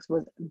projects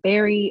was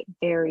very,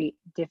 very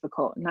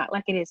difficult. Not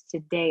like it is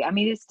today. I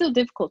mean, it's still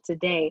difficult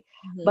today,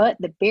 but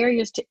the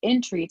barriers to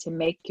entry to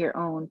make your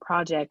own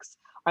projects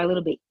are a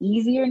little bit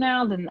easier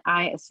now than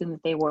I assume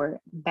that they were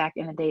back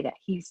in the day that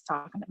he's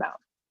talking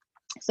about.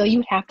 So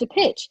you have to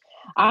pitch,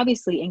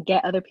 obviously, and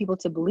get other people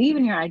to believe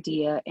in your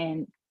idea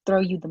and throw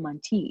you the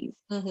montees.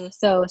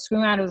 So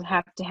screenwriters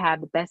have to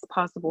have the best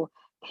possible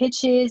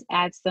pitches,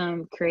 add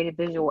some creative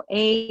visual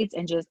aids,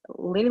 and just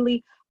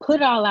literally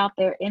put it all out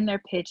there in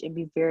their pitch and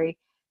be very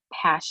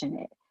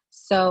passionate.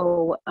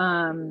 So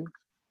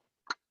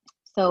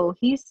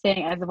he's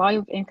saying, as the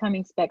volume of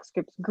incoming spec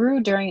scripts grew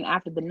during and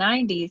after the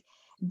 90s,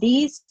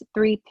 these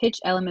three pitch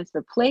elements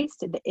replaced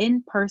the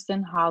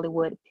in-person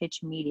Hollywood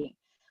pitch meeting: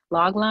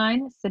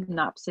 logline,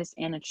 synopsis,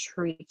 and a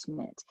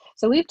treatment.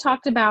 So we've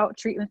talked about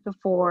treatments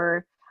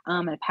before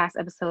in a past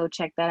episode.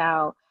 Check that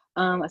out.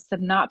 A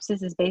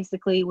synopsis is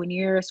basically when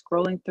you're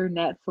scrolling through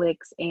Netflix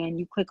and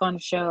you click on a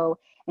show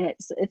and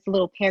it's a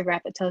little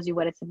paragraph that tells you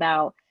what it's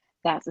about.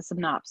 That's a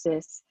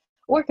synopsis.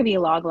 Or it could be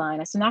a log line.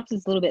 A synopsis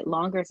is a little bit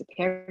longer. It's a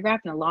paragraph,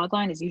 and a log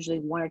line is usually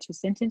 1 or 2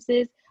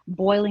 sentences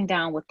boiling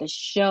down what the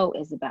show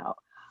is about.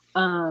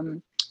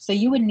 So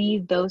you would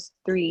need those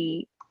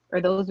three,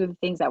 or those are the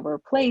things that were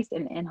replaced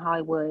in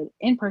Hollywood,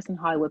 in-person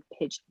Hollywood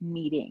pitch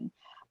meeting.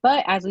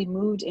 But as we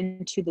moved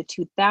into the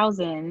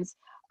 2000s,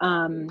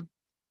 kind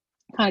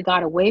of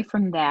got away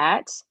from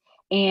that.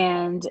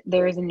 And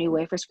there is a new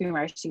way for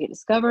screenwriters to get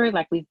discovered.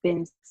 Like we've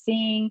been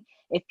seeing,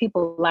 if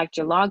people liked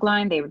your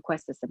logline, they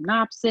request a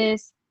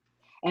synopsis.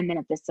 And then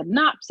if the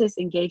synopsis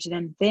engaged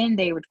them, then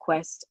they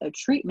request a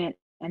treatment.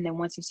 And then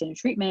once you send a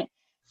treatment,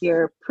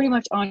 you're pretty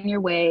much on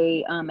your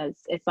way.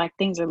 It's like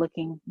things are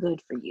looking good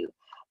for you.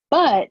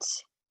 But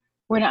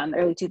we're not in the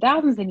early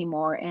 2000s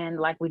anymore. And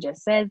like we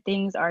just said,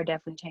 things are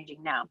definitely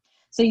changing now.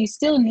 So you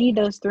still need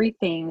those three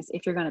things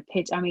if you're going to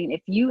pitch. I mean,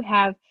 if you're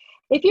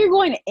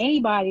going to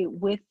anybody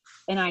with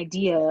an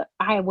idea,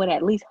 I would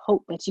at least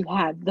hope that you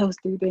have those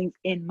three things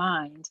in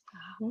mind.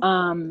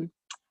 Mm-hmm.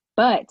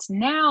 But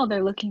now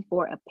they're looking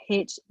for a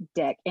pitch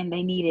deck, and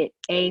they need it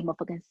a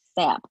motherfucking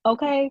sap,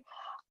 okay?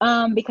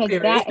 Because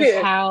that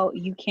is how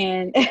you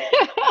can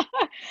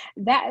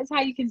that is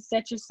how you can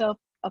set yourself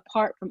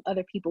apart from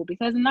other people,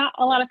 because not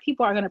a lot of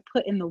people are going to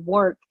put in the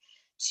work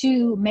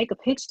to make a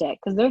pitch deck,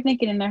 because they're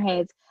thinking in their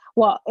heads,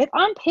 well, if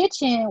I'm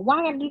pitching, why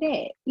I gotta do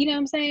that? You know what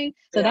I'm saying?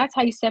 So that's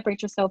how you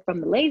separate yourself from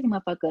the lazy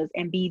motherfuckers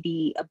and be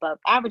the above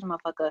average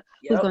motherfucker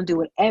who's gonna do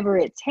whatever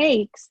it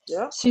takes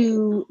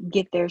to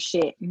get their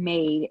shit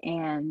made.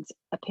 And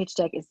a pitch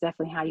deck is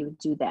definitely how you would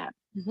do that.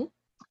 Mm-hmm.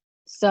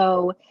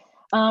 So,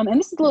 and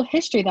this is a little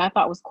history that I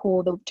thought was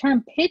cool. The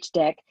term pitch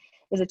deck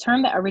is a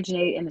term that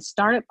originated in the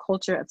startup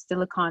culture of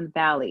Silicon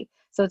Valley.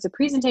 So it's a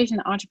presentation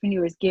that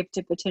entrepreneurs give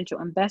to potential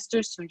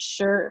investors to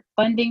ensure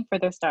funding for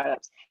their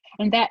startups.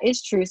 And that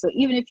is true. So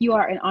even if you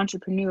are an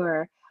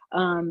entrepreneur,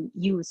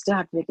 you would still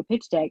have to make a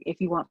pitch deck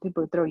if you want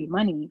people to throw you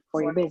money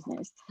for your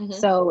business. Mm-hmm.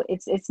 So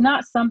it's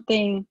not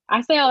something, I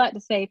say all that to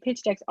say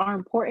pitch decks are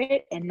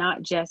important, and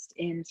not just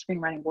in the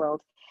screenwriting world.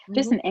 Mm-hmm.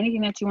 Just in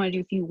anything that you want to do.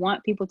 If you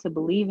want people to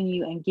believe in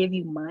you and give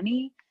you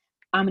money,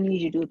 I'm going to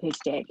need you to do a pitch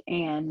deck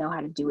and know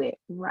how to do it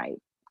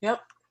right. Yep.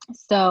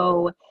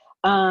 So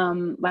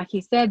like he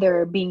said,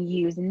 they're being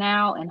used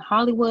now in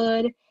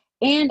Hollywood,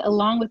 and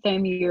along with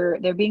them,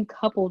 they're being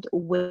coupled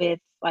with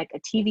like a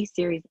TV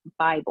series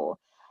Bible.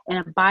 And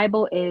a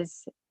Bible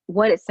is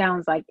what it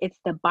sounds like. It's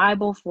the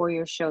Bible for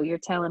your show. You're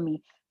telling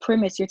me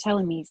premise, you're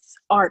telling me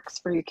arcs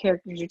for your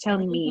characters, you're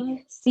telling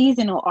me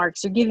seasonal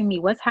arcs, you're giving me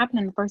what's happened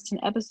in the first 10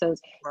 episodes,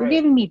 you're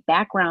giving me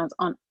backgrounds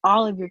on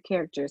all of your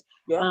characters.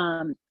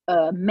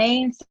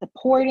 Main,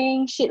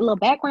 supporting, shit, little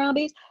background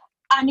bitch.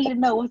 I need to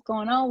know what's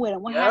going on with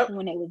them, what happened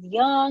when they was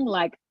young.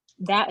 Like,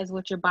 that is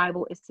what your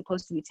Bible is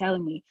supposed to be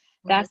telling me.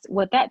 That's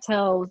what that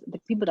tells the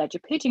people that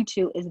you're pitching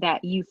to, is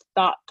that you've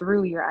thought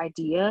through your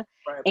idea,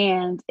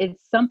 and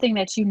it's something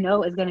that you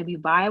know is going to be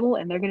viable,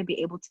 and they're going to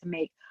be able to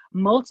make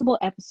multiple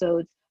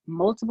episodes,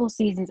 multiple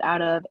seasons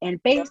out of.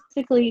 And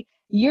basically,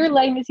 you're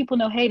letting these people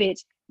know, hey,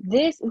 bitch,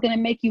 this is going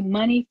to make you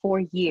money for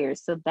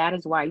years. So that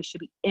is why you should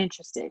be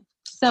interested.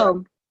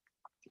 So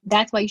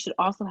that's why you should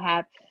also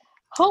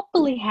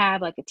hopefully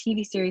have like a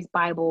TV series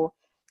Bible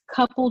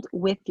coupled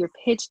with your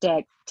pitch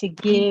deck to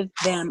give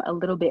them a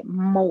little bit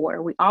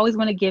more. We always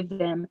want to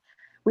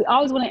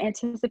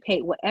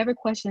anticipate whatever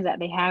questions that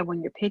they have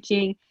when you're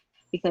pitching,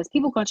 because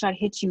people are going to try to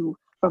hit you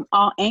from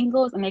all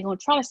angles, and they're going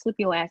to try to slip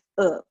your ass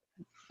up.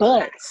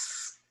 But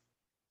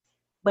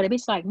a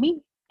bitch like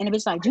me and a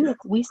bitch like Judith,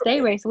 we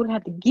stay ready, so we don't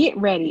have to get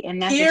ready.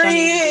 And that's what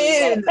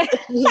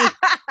you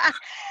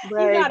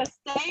gotta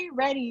stay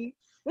ready.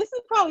 This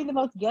is probably the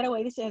most ghetto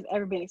way this shit has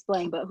ever been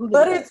explained, but who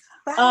gives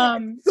a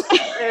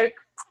fuck?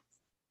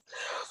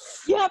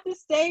 You have to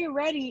stay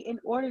ready in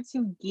order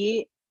to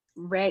get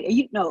ready.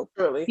 You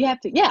have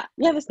to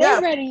stay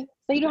ready,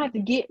 so you don't have to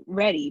get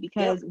ready,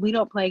 because we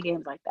don't play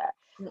games like that.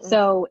 Mm-mm.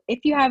 So if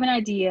you have an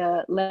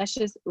idea, let's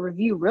just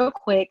review real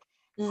quick.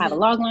 Have a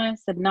logline,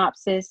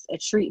 synopsis, a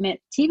treatment,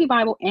 TV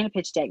Bible, and a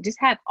pitch deck. Just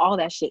have all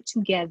that shit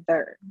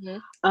together.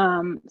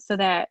 So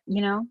that,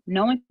 no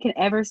one can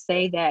ever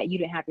say that you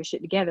didn't have your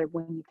shit together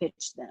when you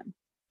pitch them.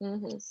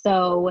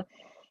 So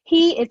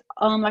he is,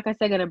 like I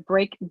said, going to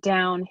break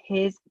down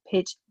his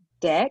pitch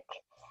deck.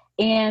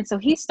 And so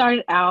he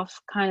started off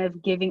kind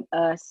of giving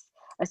us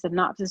a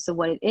synopsis of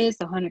what it is.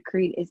 So Hunter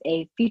Creed is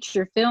a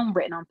feature film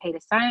written on paid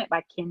assignment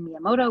by Ken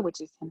Miyamoto,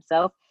 which is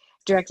himself,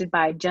 directed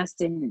by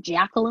Justin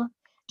Giacola,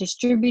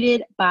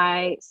 distributed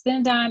by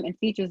Cinedigm, and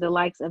features the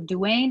likes of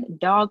Dwayne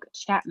Dog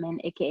Chapman,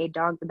 aka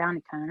Dog the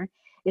Bounty Hunter.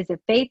 It's a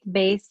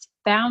faith-based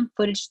found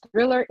footage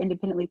thriller,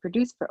 independently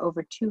produced for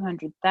over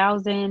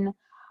 $200,000.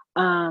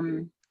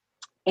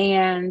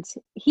 And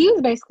he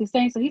was basically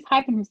saying, so he's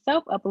hyping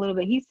himself up a little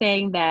bit. He's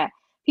saying that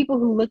people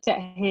who looked at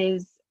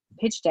his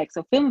pitch deck,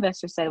 so Film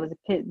Investor said it was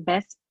the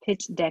best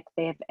pitch deck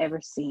they have ever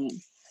seen.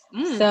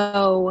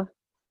 So,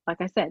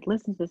 like I said,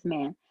 listen to this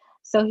man.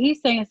 So he's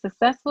saying a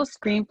successful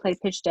screenplay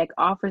pitch deck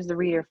offers the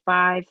reader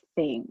 5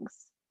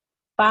 things.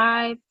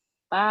 5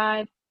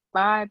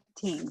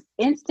 things.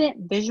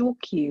 Instant visual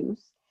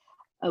cues,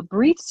 a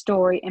brief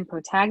story and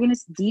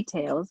protagonist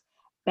details,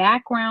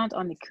 background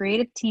on the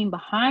creative team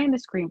behind the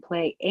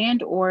screenplay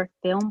and or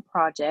film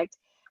project,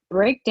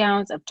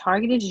 breakdowns of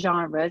targeted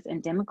genres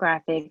and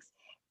demographics,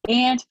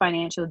 and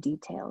financial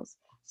details.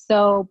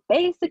 So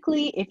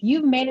basically, if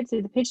you've made it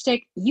to the pitch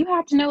deck, you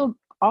have to know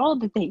all of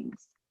the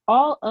things,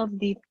 all of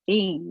the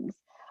things.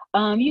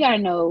 You got to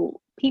know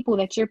people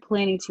that you're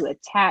planning to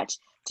attach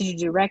to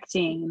your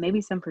directing,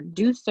 maybe some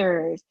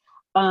producers.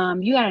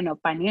 You got to know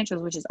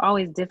financials, which is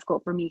always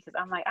difficult for me because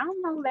I'm like, I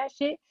don't know that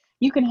shit.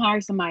 You can hire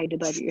somebody to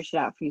budget your shit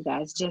out for you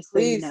guys, just so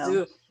Please you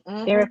know.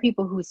 do. There are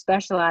people who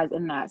specialize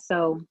in that.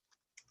 So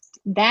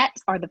those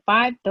are the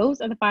five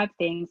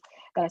things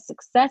that a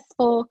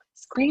successful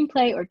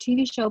screenplay or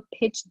TV show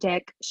pitch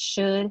deck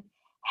should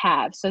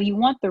have. So you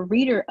want the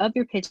reader of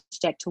your pitch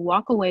deck to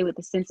walk away with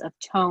a sense of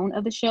tone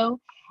of the show,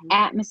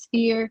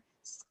 atmosphere,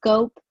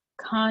 scope,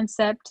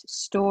 concept,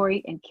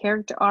 story, and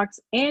character arcs,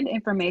 and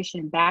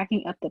information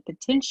backing up the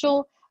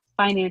potential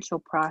financial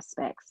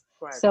prospects.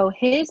 Right. So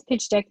his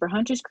pitch deck for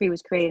Hunter's Creek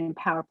was created in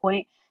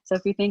PowerPoint. So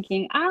if you're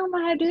thinking, I don't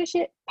know how to do this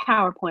shit,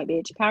 PowerPoint,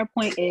 bitch.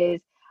 PowerPoint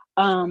is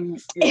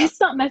it's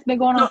something that's been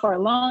going on for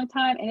a long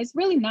time, and it's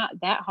really not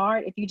that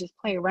hard if you just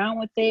play around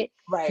with it.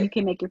 Right. You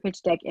can make your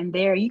pitch deck in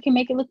there. You can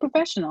make it look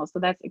professional. So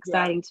that's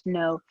exciting to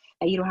know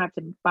that you don't have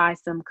to buy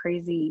some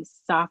crazy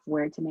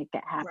software to make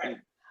that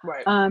happen.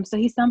 Right. So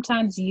he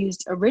sometimes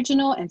used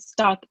original and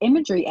stock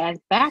imagery as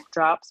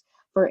backdrops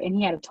and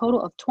he had a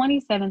total of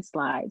 27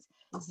 slides.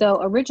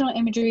 So original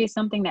imagery is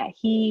something that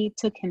he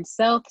took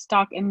himself.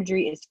 Stock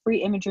imagery is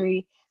free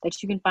imagery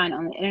that you can find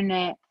on the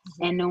internet,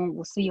 and no one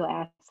will see your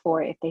ass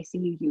for it if they see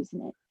you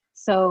using it.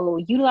 So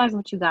utilize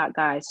what you got,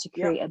 guys, to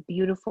create a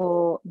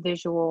beautiful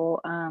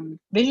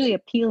visually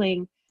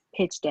appealing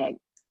pitch deck.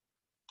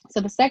 So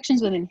the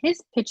sections within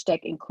his pitch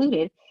deck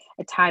included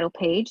a title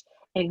page,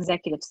 an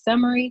executive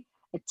summary,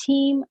 a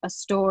team, a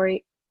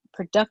story,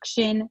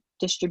 production,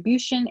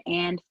 distribution,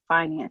 and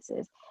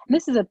finances. And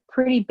this is a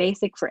pretty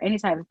basic for any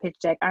type of pitch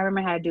deck. I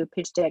remember how to do a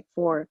pitch deck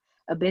for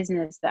a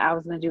business that I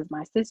was going to do with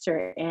my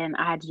sister, and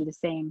I had to do the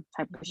same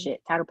type of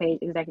shit. Title page,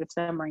 executive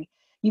summary.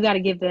 You got to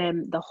give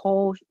them the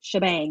whole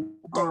shebang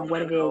on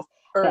what it is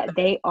that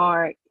they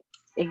are,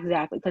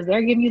 exactly, because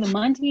they're giving you the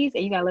monties,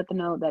 and you got to let them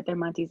know that their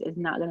monties is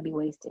not going to be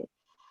wasted.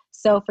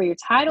 So for your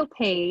title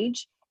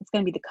page, it's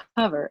going to be the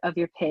cover of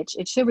your pitch.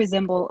 It should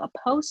resemble a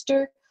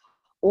poster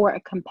or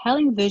a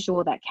compelling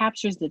visual that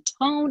captures the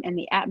tone and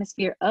the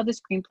atmosphere of the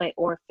screenplay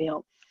or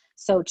film.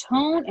 So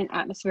tone and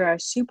atmosphere are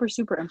super,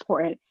 super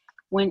important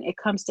when it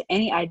comes to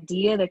any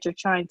idea that you're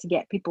trying to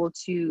get people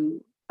to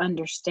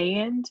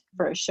understand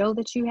for a show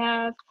that you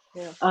have.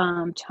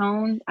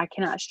 Tone, I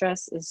cannot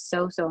stress, is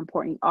so, so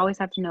important. You always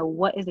have to know,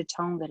 what is the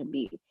tone going to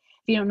be? If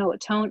you don't know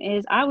what tone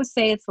is, I would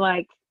say it's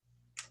like,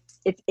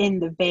 it's in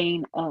the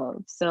vein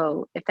of.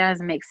 So if that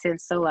doesn't make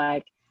sense, so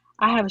like,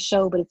 I have a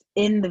show, but it's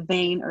in the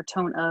vein or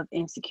tone of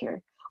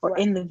Insecure, or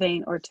in the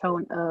vein or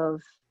tone of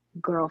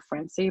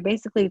Girlfriend. So you're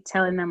basically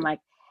telling them like,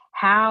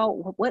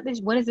 what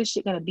is this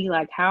shit gonna be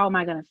like? How am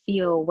I gonna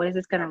feel? What is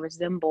this gonna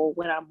resemble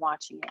when I'm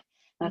watching it?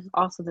 That's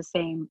also the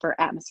same for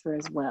atmosphere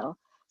as well.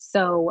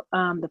 So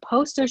the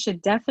poster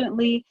should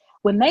definitely,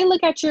 when they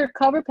look at your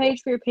cover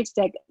page for your pitch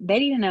deck, they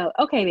need to know,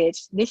 okay,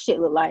 bitch, this shit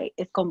look like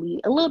it's gonna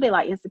be a little bit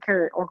like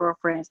Insecure or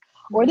Girlfriends,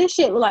 or this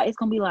shit look like it's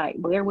gonna be like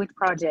Blair Witch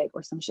Project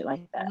or some shit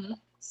like that.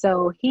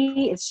 So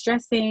he is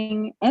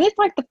stressing, and it's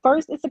like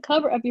it's the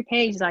cover of your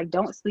page. Like,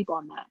 don't sleep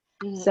on that.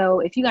 So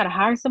if you got to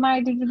hire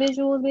somebody to do the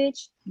visuals,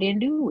 bitch, then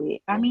do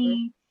it. I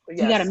mean,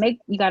 you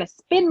got to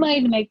spend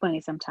money to make money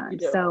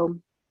sometimes. So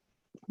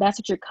that's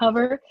what your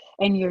cover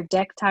and your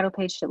deck title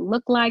page should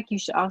look like. You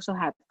should also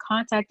have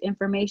contact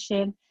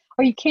information,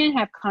 or you can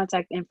have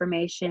contact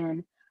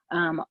information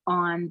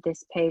on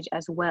this page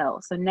as well.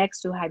 So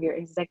next you'll have your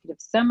executive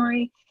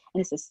summary,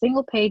 and it's a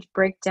single page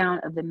breakdown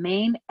of the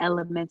main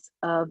elements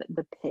of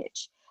the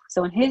pitch.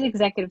 So in his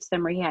executive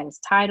summary, he had his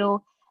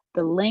title,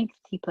 the length,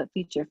 he put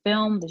feature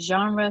film, the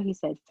genre, he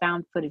said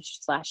found footage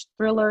 /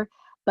 thriller,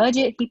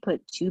 budget, he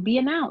put to be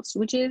announced,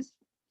 which is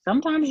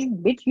sometimes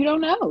you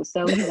don't know.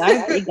 So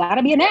it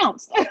gotta be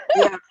announced.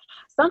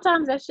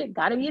 Sometimes that shit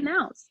gotta be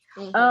announced.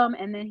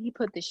 And then he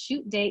put the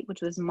shoot date,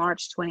 which was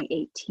March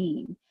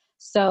 2018.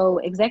 So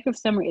executive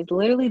summary is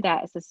literally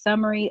that. It's a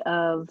summary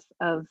of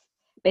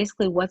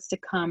basically what's to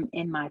come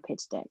in my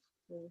pitch deck.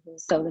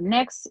 So the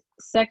next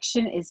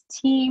section is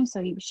team.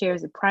 So he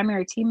shares the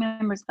primary team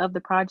members of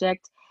the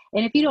project.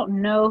 And if you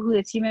don't know who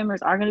the team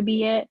members are going to be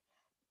yet,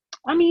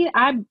 I mean,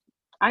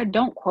 I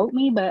don't quote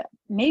me, but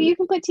maybe you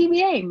can put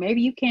TVA.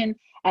 Maybe you can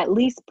at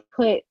least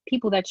put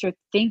people that you're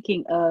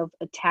thinking of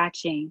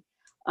attaching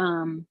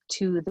to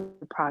the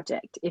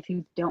project if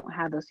you don't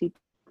have those people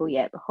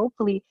yet. But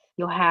hopefully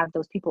you'll have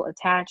those people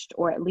attached,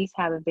 or at least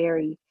have a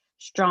very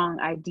strong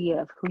idea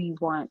of who you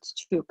want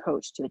to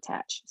approach to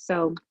attach.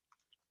 So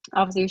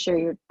obviously you share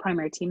your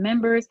primary team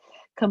members,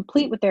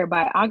 complete with their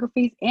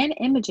biographies and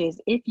images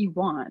if you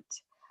want.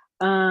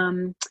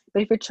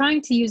 But if you're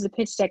trying to use the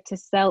pitch deck to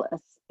sell a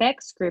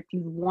spec script,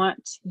 you'd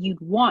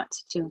want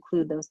to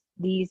include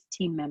these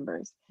team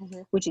members,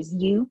 which is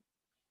you,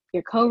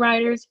 your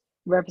co-writers,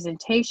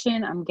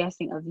 representation, I'm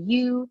guessing, of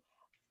you,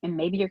 and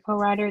maybe your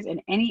co-writers,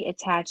 and any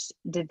attached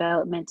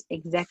development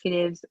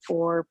executives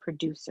or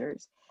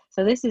producers.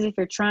 So this is if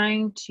you're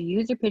trying to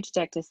use your pitch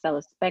deck to sell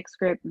a spec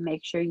script,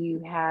 make sure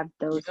you have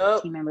those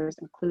team members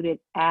included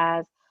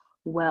as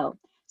well.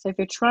 So if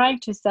you're trying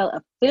to sell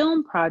a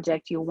film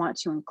project, you'll want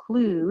to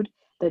include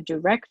the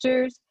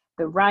directors,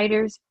 the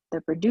writers,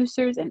 the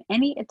producers, and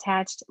any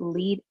attached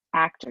lead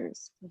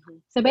actors. Mm-hmm.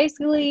 So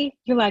basically,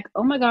 you're like,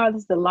 oh my God,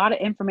 this is a lot of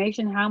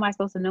information. How am I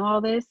supposed to know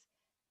all this?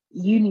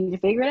 You need to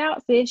figure it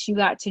out, sis. You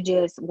got to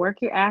just work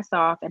your ass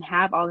off and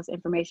have all this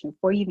information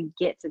before you even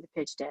get to the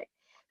pitch deck.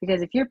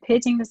 Because if you're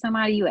pitching to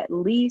somebody, you at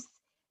least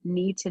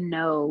need to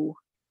know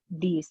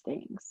these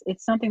things.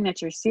 It's something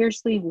that you're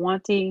seriously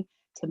wanting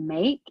to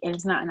make, and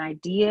it's not an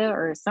idea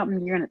or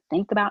something you're going to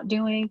think about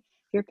doing.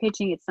 If you're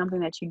pitching, it's something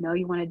that you know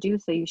you want to do,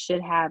 so you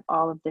should have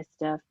all of this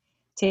stuff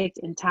ticked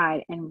and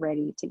tied and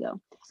ready to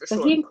go.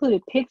 So he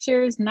included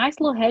pictures, nice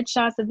little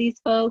headshots of these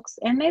folks,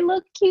 and they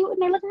look cute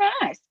and they look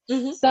nice.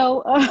 Mm-hmm.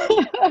 So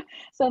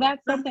so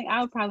that's something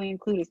I would probably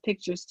include as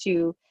pictures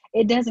too.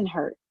 It doesn't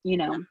hurt, you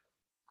know,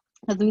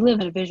 because we live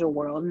in a visual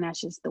world and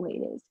that's just the way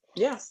it is.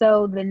 Yeah.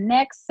 So the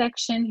next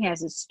section, he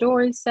has a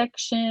story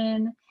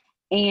section,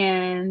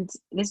 and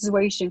this is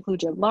where you should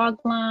include your log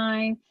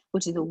line,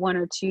 which is a 1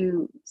 or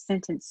 2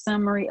 sentence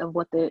summary of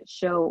what the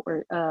show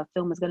or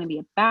film is going to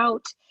be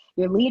about.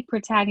 Your lead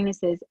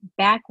protagonist's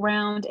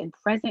background and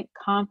present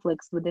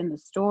conflicts within the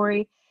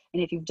story.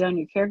 And if you've done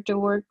your character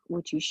work,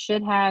 which you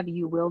should have,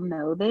 you will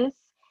know this.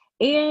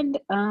 And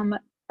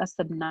a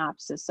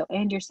synopsis.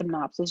 And your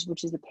synopsis,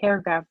 which is the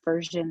paragraph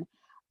version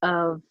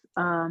of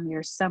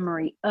your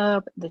summary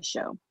of the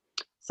show.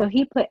 So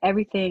he put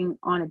everything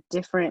on a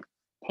different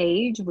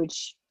page,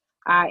 which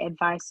I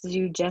advise to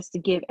do just to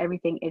give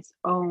everything its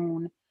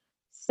own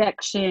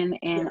section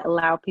and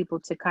allow people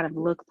to kind of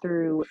look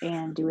through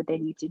and do what they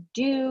need to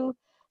do.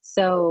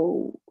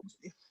 So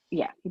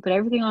yeah, he put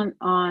everything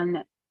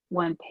on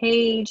one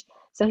page.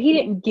 So he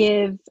didn't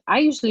give, I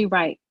usually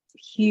write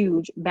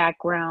huge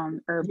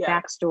background or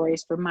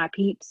backstories for my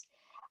peeps,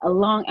 a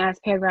long ass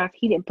paragraph.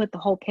 He didn't put the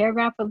whole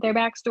paragraph of their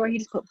backstory. He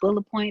just put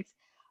bullet points.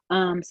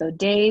 So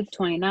Dave,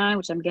 29,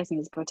 which I'm guessing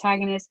is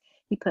protagonist,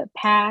 he put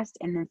past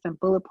and then some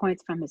bullet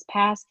points from his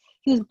past.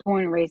 He was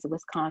born and raised in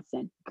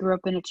Wisconsin, grew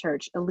up in a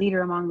church, a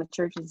leader among the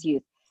church's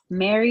youth,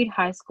 married,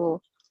 high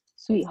school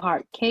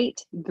sweetheart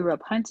Kate, grew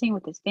up hunting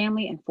with his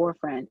family and 4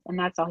 friends. And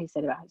that's all he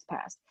said about his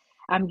past.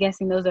 I'm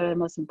guessing those are the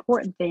most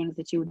important things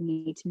that you would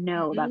need to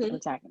know about the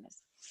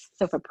protagonist.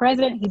 So for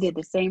president, he did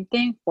the same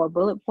thing, 4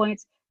 bullet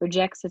points,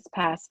 rejects his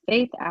past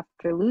faith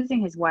after losing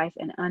his wife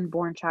and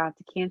unborn child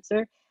to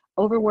cancer,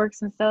 overworks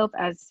himself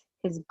as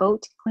his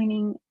boat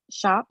cleaning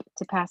shop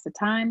to pass the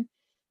time,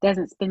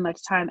 doesn't spend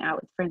much time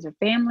out with friends or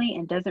family,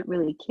 and doesn't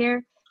really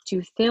care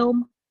to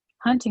film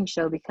hunting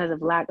show because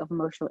of lack of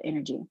emotional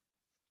energy.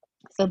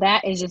 So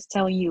that is just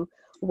telling you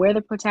where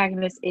the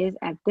protagonist is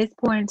at this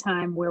point in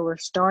time, where we're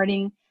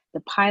starting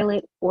the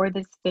pilot or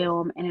this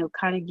film, and it'll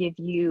kind of give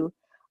you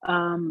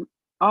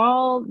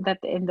all that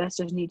the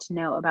investors need to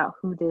know about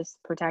who this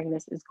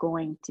protagonist is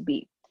going to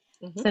be.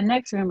 Mm-hmm. So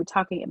next, we're going to be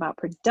talking about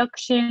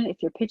production. If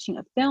you're pitching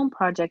a film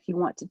project, you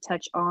want to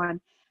touch on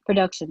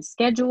production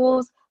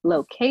schedules,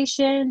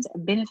 locations,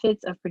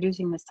 benefits of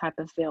producing this type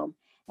of film.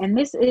 And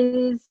this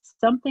is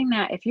something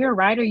that if you're a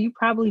writer, you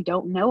probably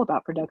don't know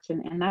about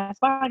production. And that's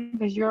fine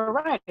because you're a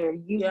writer.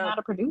 You're not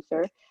a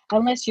producer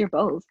unless you're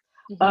both.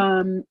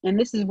 Mm-hmm. And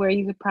this is where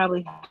you could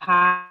probably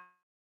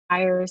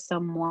hire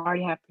someone,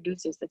 already have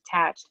producers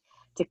attached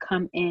to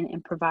come in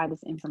and provide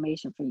this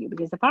information for you.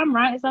 Because if I'm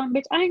writing something,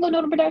 bitch, I ain't gonna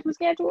know the production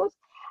schedules.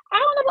 I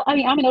don't know. I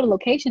mean, I'm gonna know the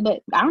location,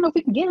 but I don't know if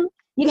we can get them.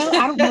 You know,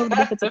 I don't know the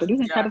benefits of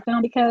producing this type of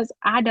film because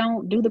I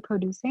don't do the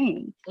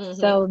producing. Mm-hmm.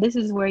 So this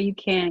is where you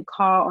can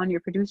call on your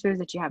producers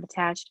that you have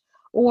attached,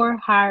 or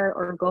hire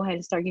or go ahead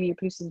and start getting your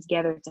producers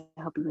together to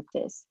help you with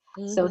this.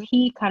 Mm-hmm. So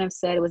he kind of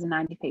said it was a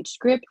 90-page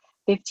script,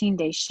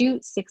 15-day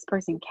shoot,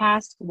 6-person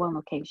cast, 1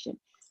 location.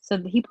 So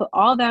he put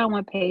all that on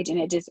one page, and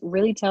it just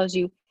really tells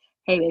you,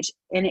 hey, bitch,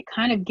 and it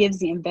kind of gives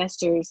the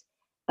investors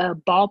a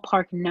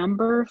ballpark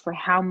number for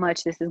how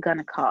much this is going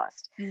to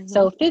cost. Mm-hmm.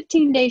 So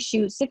 15-day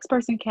shoot,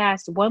 6-person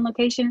cast, 1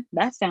 location,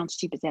 that sounds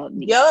cheap as hell to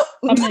me. Yep.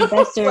 I'm an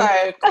investor.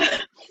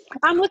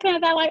 I'm looking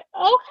at that like,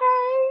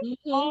 okay,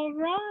 all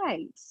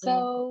right.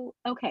 So,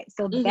 okay.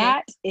 So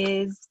that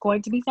is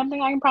going to be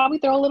something I can probably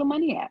throw a little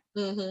money at.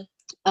 Mm-hmm.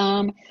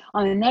 On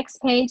the next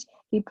page,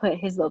 he put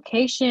his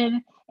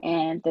location,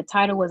 and the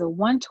title was a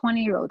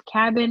 120-year-old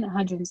cabin,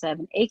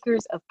 107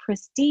 acres of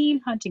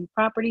pristine hunting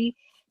property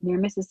near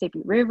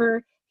Mississippi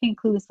River. He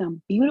included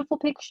some beautiful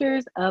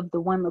pictures of the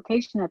one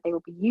location that they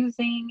will be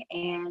using,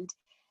 and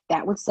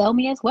that would sell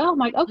me as well. I'm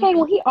like, okay,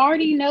 well, he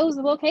already knows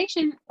the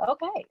location.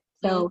 Okay.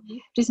 So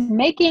just you're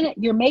making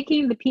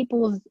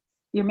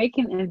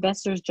the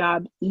investor's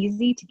job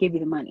easy to give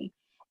you the money.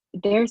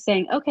 They're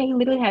saying, okay, he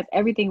literally has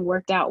everything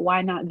worked out.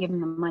 Why not give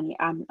him the money?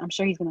 I'm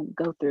sure he's going to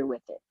go through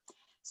with it.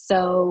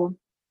 So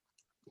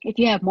if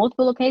you have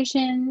multiple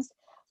locations,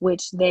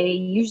 which they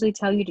usually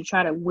tell you to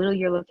try to whittle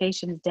your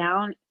locations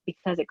down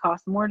because it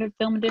costs more to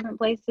film in different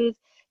places,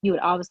 you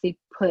would obviously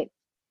put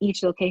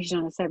each location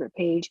on a separate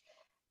page,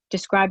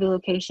 describe the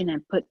location,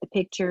 and put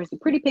the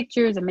pretty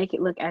pictures, and make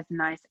it look as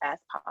nice as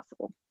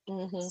possible.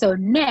 Mm-hmm. So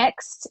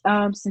next,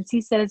 since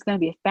he said it's going to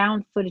be a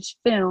found footage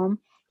film,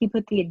 he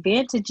put the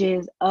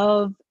advantages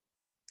of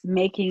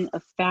making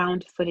a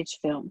found footage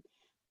film.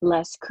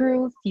 Less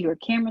crew, fewer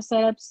camera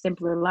setups,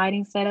 simpler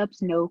lighting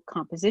setups, no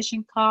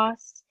composition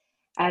costs,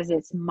 as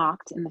it's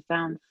mocked in the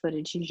found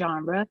footage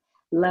genre,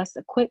 less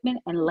equipment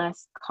and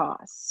less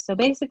costs. So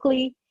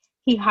basically,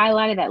 he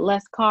highlighted that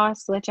less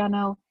costs to let y'all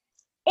know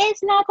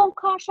it's not gonna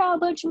cost y'all a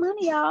bunch of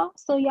money, y'all.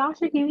 So y'all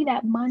should give me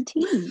that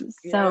montees.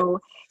 Yeah. So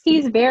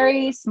he's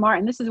very smart,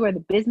 and this is where the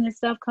business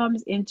stuff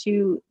comes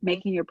into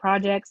making your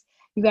projects.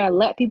 You gotta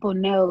let people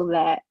know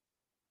that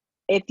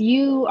if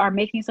you are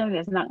making something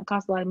that's not gonna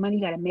cost a lot of money,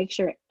 you gotta make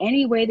sure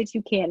any way that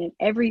you can in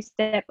every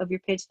step of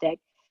your pitch deck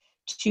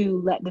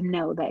to let them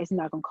know that it's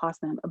not gonna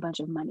cost them a bunch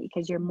of money,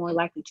 because you're more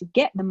likely to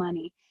get the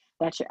money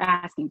that you're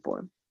asking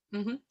for.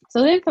 Mm-hmm.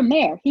 So then from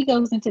there, he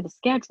goes into the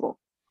schedule.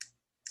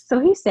 So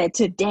he said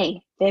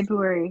today,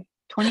 February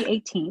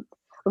 2018,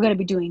 we're going to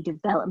be doing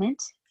development,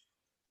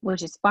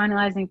 which is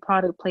finalizing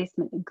product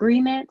placement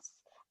agreements,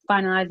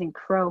 finalizing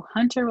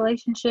crow-hunter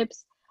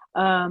relationships,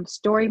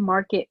 story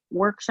market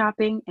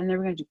workshopping, and then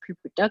we're going to do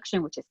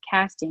pre-production, which is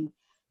casting,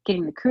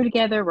 getting the crew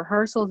together,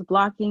 rehearsals,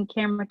 blocking,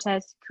 camera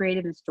tests,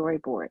 creative, and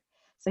storyboard.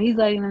 So he's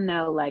letting them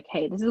know, like,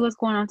 hey, this is what's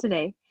going on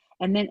today.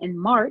 And then in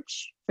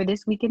March, for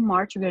this week in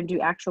March, we're going to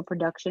do actual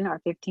production, our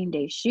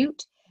 15-day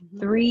shoot.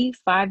 3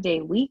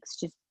 5-day weeks,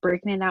 just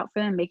breaking it out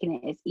for them,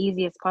 making it as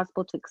easy as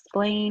possible to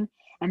explain.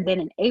 And then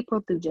in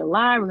April through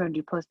July, we're going to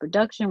do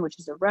post-production, which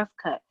is a rough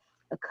cut,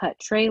 a cut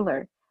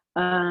trailer,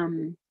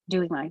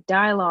 doing like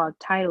dialogue,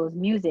 titles,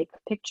 music,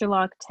 picture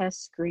log,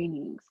 test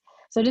screenings.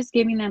 So just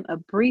giving them a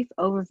brief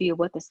overview of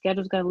what the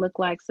schedule is going to look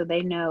like, so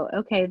they know,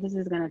 okay, this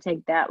is going to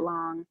take that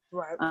long,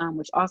 right.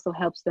 Which also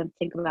helps them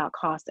think about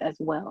cost as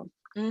well.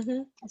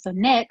 Mm-hmm. So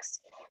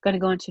next, going to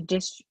go into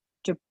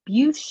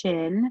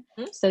distribution,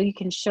 so you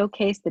can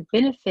showcase the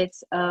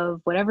benefits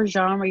of whatever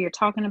genre you're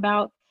talking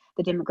about,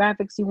 the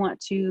demographics you want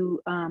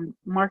to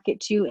market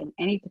to, and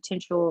any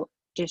potential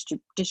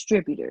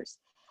distributors.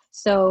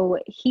 So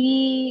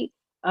he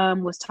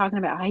was talking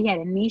about how he had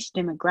a niche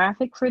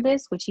demographic for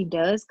this, which he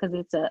does because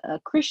it's a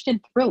Christian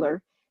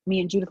thriller.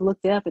 Me and Judith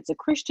looked it up. It's a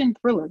Christian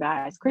thriller,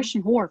 guys.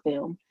 Christian horror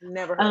film.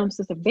 Never heard.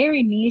 So it's a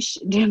very niche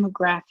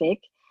demographic.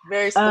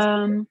 Very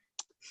specific.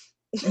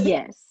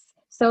 Yes.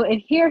 So in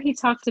here he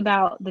talked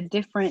about the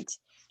different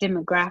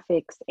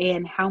demographics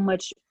and how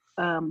much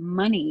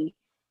money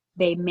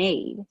they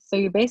made. So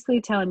you're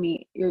basically telling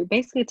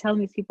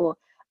these people,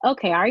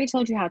 okay, I already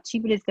told you how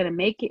cheap it is going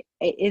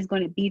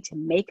to be to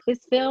make this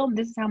film.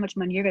 This is how much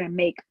money you're going to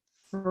make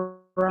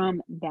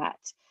from that.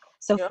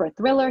 So for a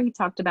thriller, he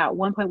talked about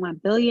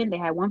 1.1 billion. They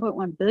had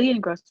 1.1 billion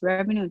in gross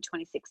revenue in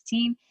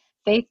 2016.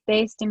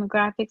 Faith-based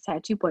demographics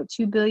had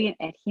 2.2 billion.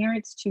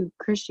 Adherents to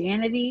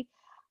Christianity.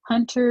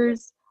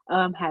 Hunters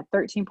had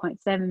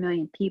 13.7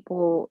 million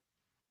people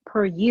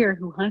per year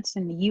who hunts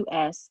in the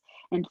U.S.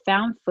 And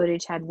found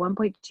footage had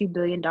 $1.2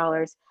 billion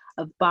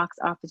of box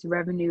office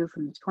revenue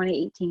from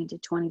 2018 to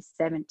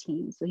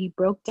 2017. So he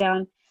broke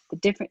down the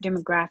different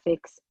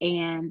demographics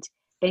and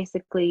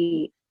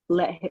basically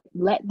let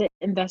the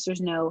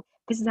investors know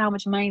this is how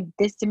much money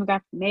this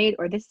demographic made,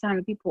 or this is how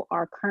many people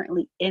are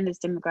currently in this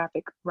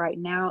demographic right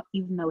now,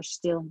 even though it's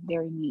still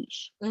very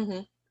niche.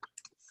 Mm-hmm.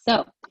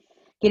 So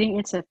getting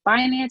into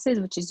finances,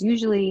 which is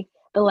usually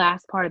the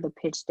last part of the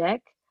pitch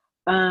deck.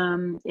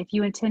 If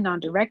you intend on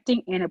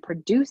directing and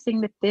producing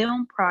the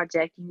film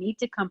project, you need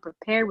to come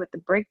prepared with the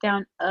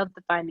breakdown of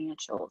the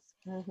financials.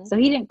 Mm-hmm. So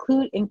he didn't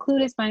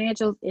include his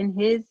financials in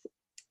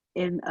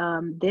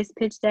this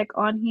pitch deck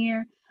on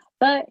here,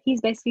 but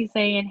he's basically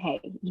saying, hey,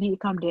 you need to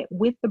come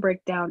with the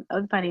breakdown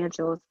of the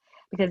financials,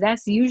 because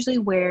that's usually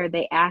where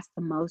they ask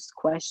the most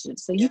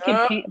questions. So you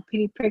can paint a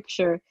pretty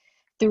picture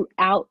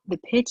throughout the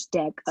pitch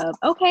deck of,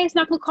 okay, it's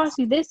not going to cost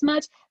you this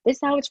much. This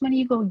is how much money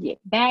you're going to get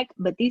back.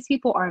 But these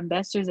people are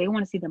investors. They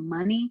want to see the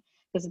money,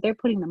 because if they're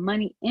putting the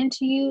money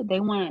into you, they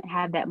want to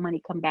have that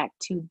money come back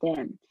to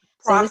them.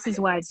 So this is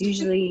why it's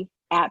usually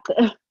at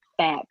the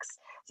facts.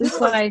 So this is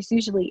why it's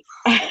usually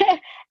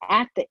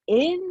at the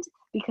end,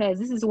 because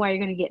this is why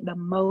you're going to get the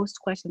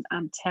most questions,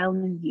 I'm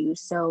telling you.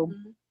 So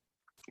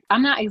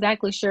I'm not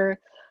exactly sure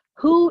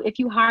if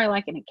you hire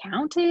like an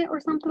accountant or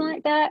something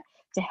like that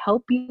to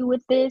help you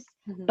with this.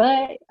 Mm-hmm.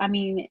 But I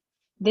mean,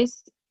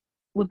 this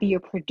would be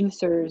it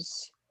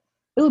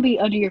would be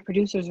under your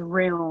producer's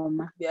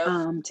realm,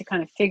 to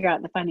kind of figure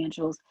out the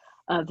financials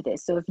of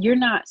this. So if you're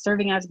not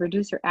serving as a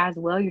producer as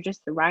well, you're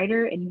just the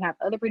writer and you have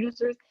other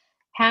producers,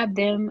 have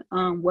them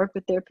work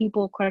with their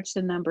people, crunch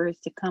the numbers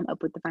to come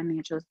up with the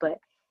financials. But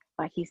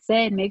like he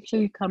said, make sure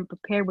you come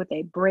prepared with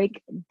a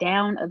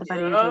breakdown of the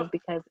financials,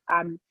 because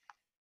I'm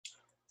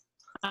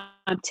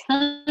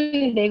telling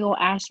you, they're going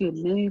to ask you a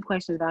million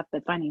questions about the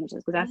financials,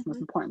 because that's the most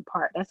important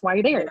part. That's why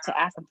you're there, to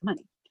ask them for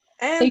money.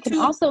 And so you can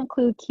also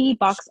include key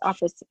box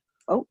office.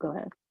 Oh, go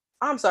ahead.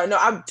 I'm sorry.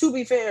 No, to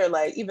be fair,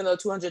 like, even though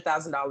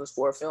 $200,000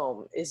 for a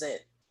film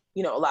isn't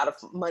you know, a lot of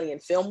money in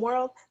film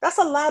world, that's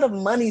a lot of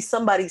money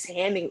somebody's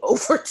handing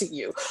over to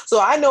you.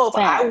 So I know if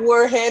I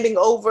were handing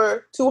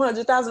over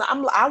 200,000,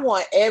 I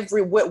want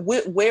every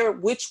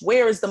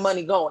where is the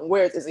money going?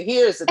 Where is it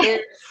here? Is it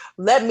there?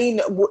 Let me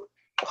know.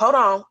 Hold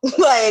on.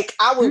 Like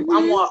I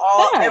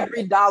want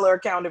every dollar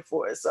accounted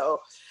for.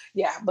 So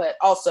yeah, but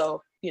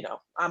also, you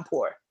know, I'm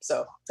poor.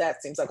 So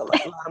that seems like a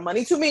lot of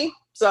money to me.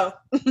 So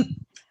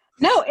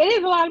no, it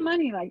is a lot of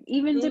money. Like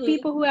even to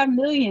people who have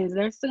millions,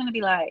 they're still gonna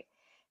be like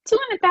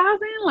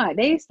 200,000. Like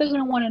they still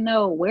gonna want to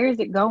know where is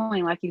it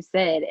going, like you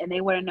said, and they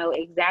want to know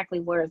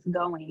exactly where it's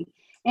going,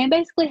 and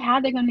basically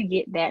how they're gonna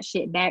get that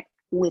shit back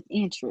with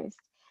interest.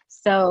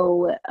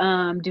 So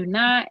do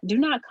not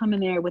come in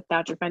there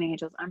without your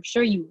financials. I'm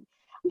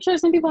sure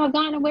some people have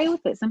gotten away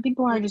with it. Some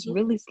people are just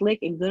really slick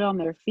and good on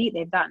their feet.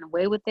 They've gotten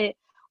away with it.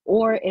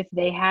 Or if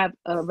they have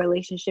a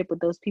relationship with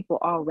those people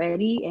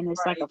already and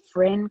it's like a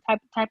friend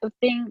type of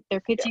thing they're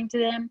pitching to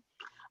them,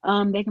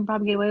 they can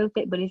probably get away with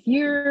it. But if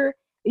you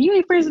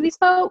ain't friends with these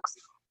folks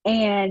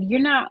and you're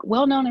not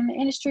well known in the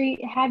industry,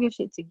 have your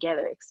shit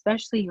together,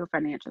 especially your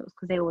financials,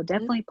 because they will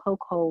definitely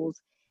poke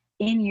holes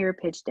in your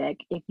pitch deck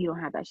if you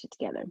don't have that shit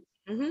together.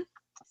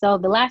 So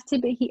the last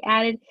tidbit he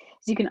added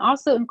is you can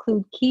also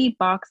include key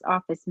box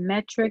office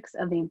metrics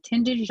of the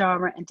intended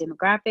genre and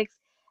demographics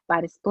by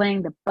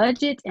displaying the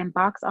budget and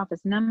box office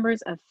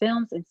numbers of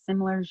films in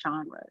similar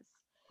genres.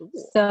 Ooh.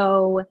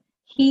 So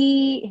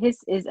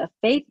his is a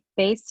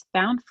faith-based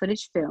found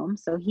footage film.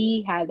 So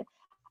he had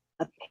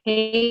a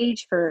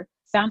page for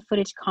found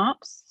footage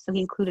comps. So he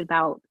included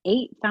about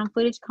 8 found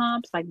footage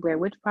comps like Blair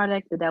Witch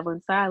Project, The Devil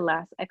Inside,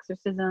 Last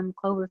Exorcism,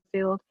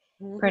 Cloverfield,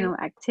 Paranormal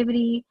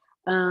Activity.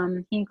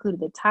 He included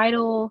the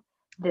title,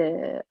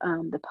 the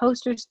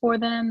posters for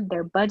them,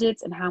 their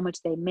budgets, and how much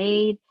they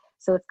made.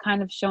 So it's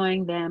kind of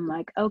showing them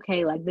like,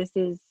 okay, like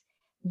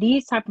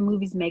these type of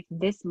movies make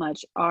this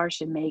much, ours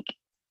should make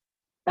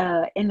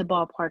in the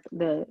ballpark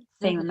the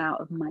same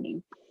amount of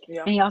money.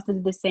 Yeah. And he also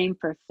did the same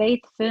for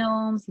faith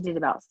films. He did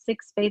about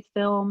 6 faith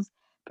films,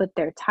 put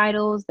their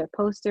titles, their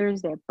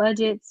posters, their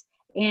budgets,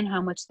 and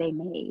how much they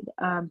made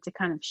to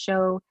kind of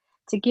show,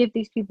 to give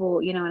these people,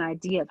 you know, an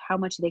idea of how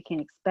much they can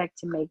expect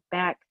to make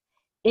back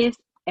if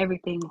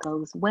everything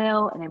goes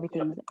well and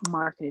everything's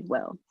marketed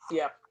well.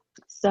 Yeah.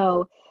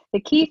 So the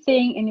key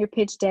thing in your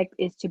pitch deck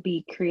is to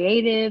be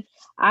creative.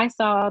 I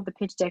saw the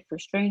pitch deck for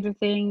Stranger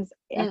Things.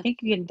 I think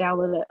you can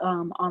download it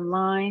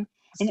online,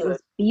 and it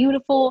was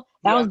beautiful.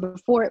 That was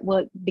before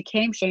what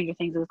became Stranger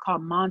Things. It was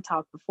called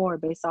Montauk before,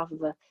 based off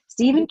of a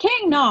Stephen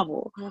King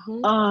novel.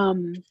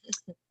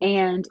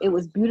 And it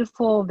was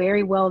beautiful,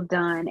 very well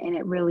done, and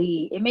it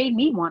made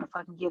me want to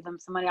fucking give them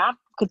some money. I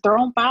could throw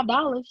them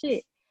 $5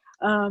 shit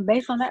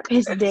based on that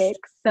pitch deck.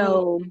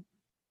 So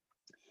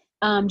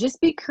just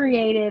be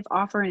creative,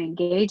 offer an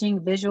engaging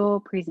visual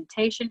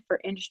presentation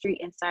for industry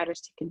insiders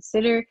to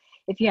consider.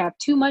 If you have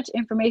too much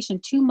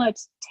information, too much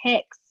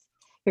text,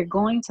 you're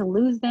going to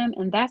lose them.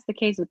 And that's the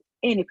case with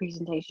any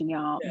presentation,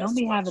 y'all. Don't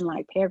be having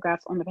like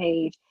paragraphs on the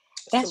page.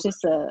 That's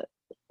just a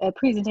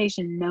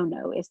presentation no.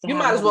 You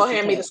might as well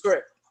hand me the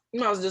script.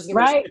 You might as well just give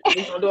me the script.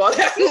 You don't do all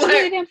that.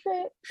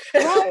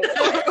 Right.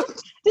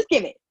 Just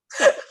give it.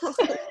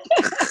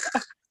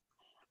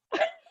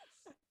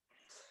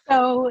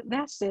 So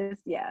that's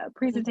just,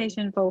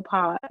 presentation faux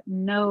pas.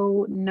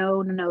 No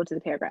to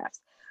the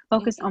paragraphs.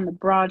 Focus on the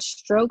broad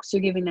strokes.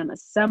 You're giving them a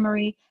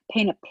summary.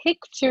 Paint a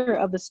picture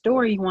of the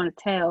story you want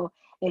to tell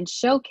and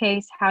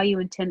showcase how you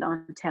intend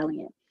on telling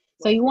it.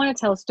 So you want to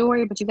tell a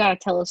story, but you got to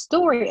tell a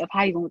story of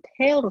how you're going to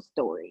tell the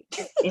story,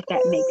 if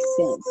that makes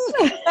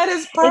sense. That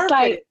is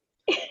perfect.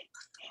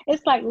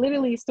 It's like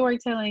literally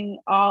storytelling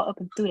all up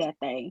and through that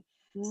thing.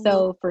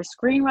 So for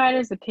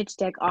screenwriters, the pitch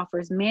deck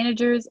offers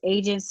managers,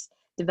 agents,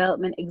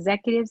 development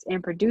executives,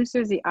 and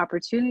producers the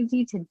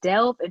opportunity to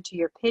delve into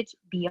your pitch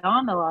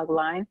beyond the log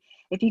line.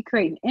 If you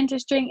create an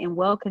interesting and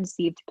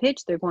well-conceived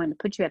pitch, they're going to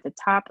put you at the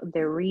top of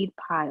their read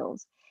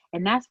piles.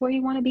 And that's where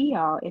you want to be,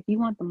 y'all. If you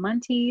want the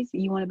munties,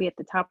 you want to be at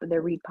the top of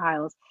their read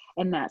piles.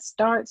 And that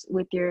starts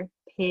with your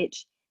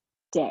pitch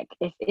deck.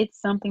 If it's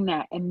something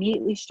that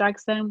immediately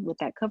strikes them with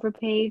that cover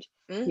page,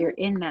 you're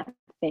in that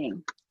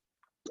thing.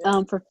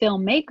 For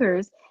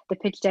filmmakers, the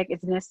pitch deck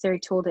is a necessary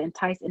tool to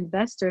entice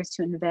investors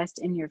to invest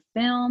in your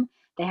film.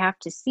 They have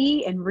to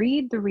see and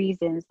read the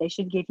reasons they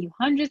should give you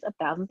hundreds of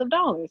thousands of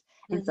dollars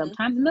and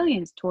sometimes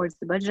millions towards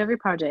the budget of your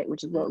project,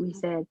 which is what we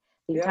said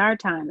the entire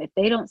time. If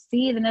they don't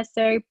see the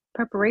necessary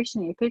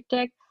preparation in your pitch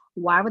deck,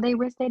 why would they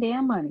risk their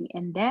damn money?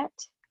 And that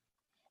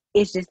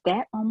is just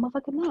that on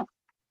motherfucking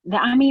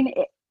that. I mean,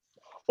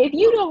 if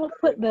you don't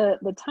put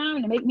the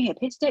time to make me a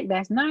pitch deck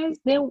that's nice,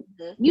 then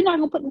you're not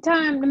gonna put the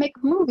time to make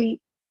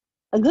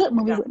a good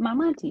movie with my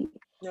money.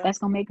 That's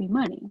gonna make me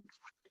money.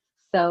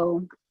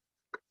 So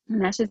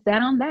that's just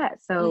that on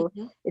that. So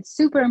it's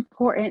super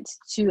important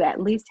to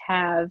at least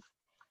have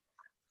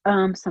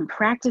some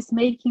practice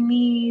making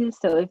these.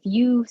 So if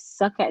you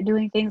suck at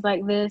doing things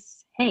like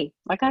this, hey,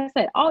 like I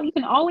said, you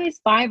can always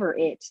Fiverr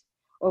it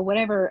or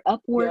whatever,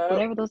 Upwork, Yep.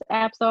 whatever those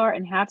apps are,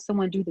 and have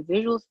someone do the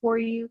visuals for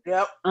you.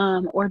 Yep.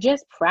 Or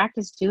just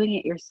practice doing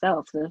it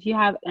yourself. So if you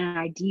have an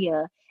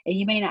idea and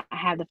you may not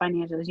have the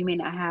financials, you may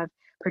not have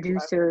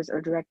producers or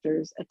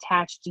directors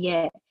attached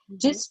yet,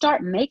 just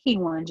start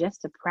making one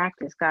just to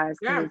practice, guys,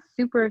 because it's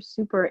super,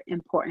 super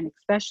important,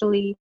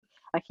 especially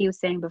like he was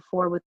saying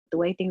before, with the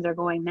way things are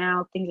going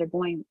now. Things are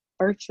going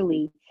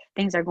virtually,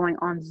 things are going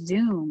on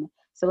Zoom.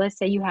 So let's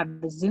say you have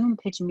a Zoom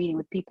pitch meeting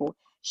with people.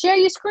 Share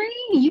your screen.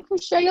 You can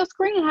share your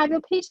screen and have your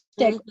pitch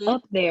deck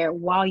up there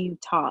while you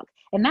talk.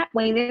 And that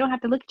way they don't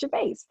have to look at your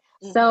face.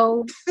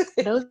 So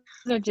those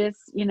are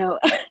just,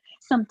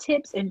 some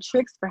tips and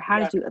tricks for how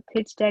to do a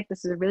pitch deck.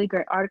 This is a really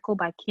great article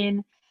by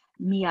Ken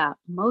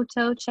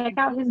Miyamoto. Check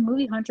out his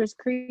movie Hunter's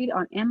Creed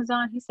on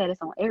Amazon. He said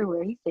it's on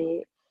everywhere. He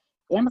said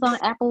Amazon,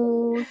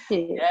 Apple,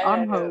 shit, all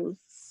them hoes.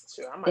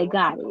 Sure, they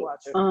got it.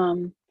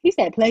 He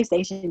said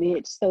PlayStation,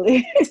 bitch. So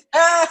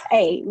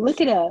hey,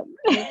 look it up.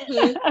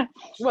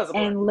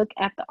 And look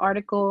at the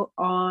article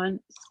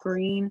on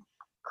Screen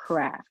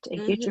Craft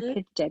and get your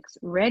pitch decks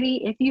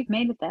ready if you've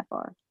made it that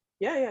far.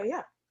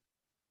 Yeah.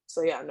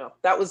 So yeah, no,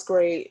 that was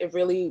great. It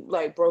really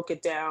like broke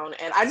it down.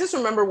 And I just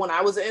remember when I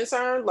was an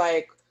intern,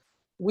 like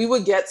we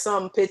would get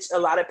a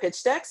lot of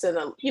pitch decks, and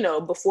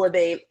before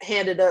they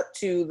handed up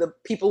to the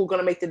people who were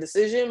going to make the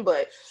decision.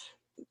 But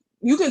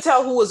you can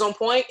tell who was on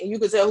point, and you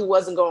could tell who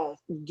wasn't going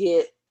to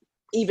get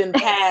even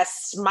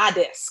past my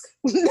desk.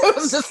 It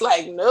was just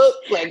like, nope,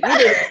 like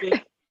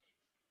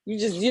you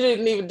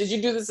didn't even. Did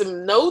you do this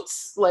in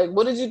notes? Like,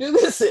 what did you do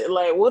this in?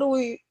 Like, what are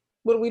we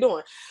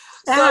doing?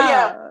 So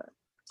yeah.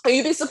 And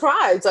you'd be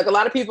surprised. Like a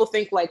lot of people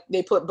think like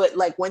but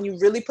like when you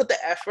really put the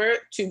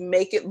effort to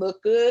make it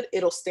look good,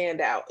 it'll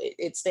stand out.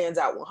 It stands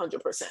out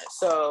 100%.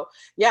 So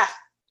yeah,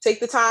 take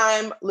the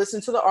time,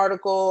 listen to the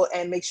article,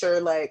 and make sure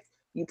like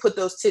you put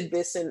those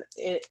tidbits in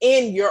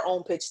your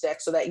own pitch deck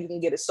so that you can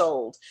get it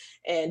sold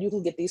and you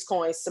can get these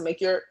coins to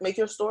make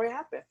your story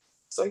happen.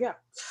 So yeah.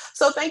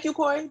 So thank you,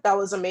 Corey. That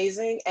was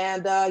amazing.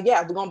 And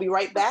yeah, we're gonna be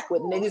right back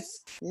with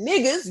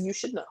niggas you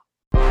should know.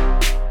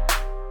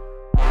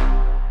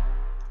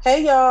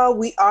 Hey y'all,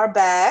 we are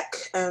back.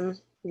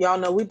 Y'all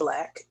know we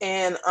Black.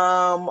 And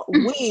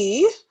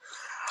we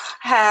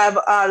have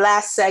our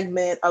last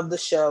segment of the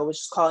show, which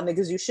is called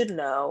Niggas You Should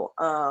Know.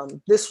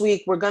 This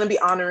week we're gonna be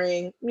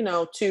honoring,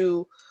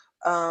 two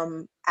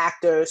important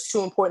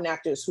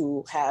actors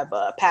who have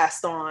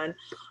passed on.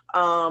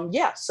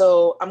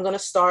 So I'm gonna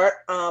start.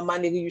 My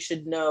nigga you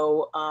should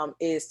know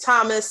is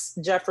Thomas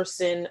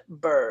Jefferson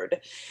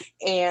Byrd.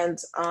 And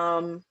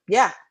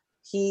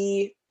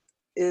he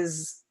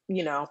is,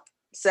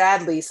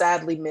 sadly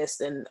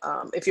missed. And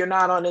if you're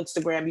not on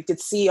Instagram, you could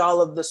see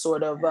all of the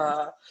sort of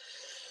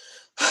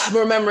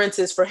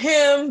remembrances for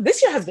him.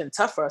 This year has been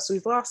tough for us.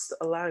 We've lost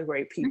a lot of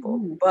great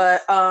people,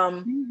 but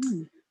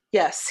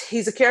yes,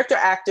 he's a character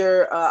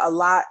actor,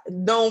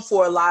 known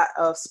for a lot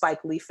of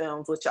Spike Lee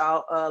films, which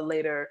I'll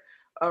later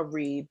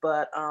read.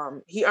 But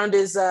he earned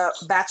his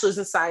bachelor's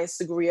in science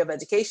degree of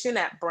education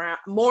at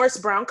Morris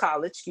Brown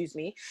College,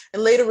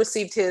 and later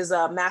received his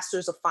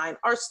master's of fine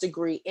arts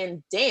degree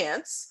in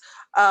dance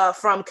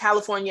from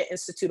California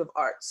Institute of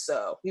Arts.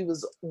 So he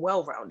was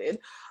well-rounded.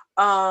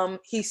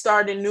 He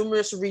starred in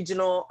numerous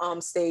regional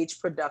stage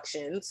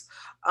productions,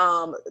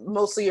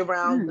 mostly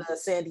around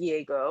San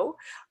Diego,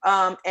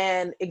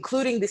 and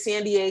including the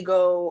San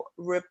Diego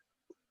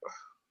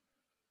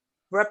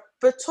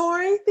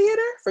Repertory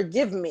Theater.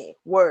 Forgive me,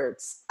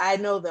 words. I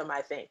know them,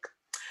 I think.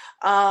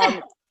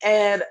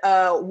 And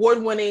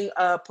award-winning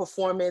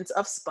performance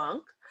of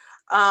Spunk.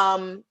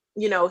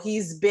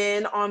 He's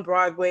been on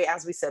Broadway,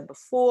 as we said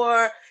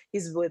before.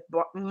 He's with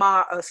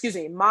Ma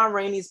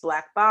Rainey's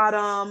Black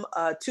Bottom,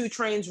 Two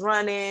Trains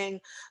Running,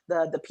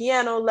 the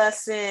Piano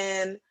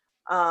Lesson,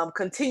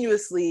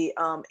 continuously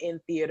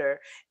in theater.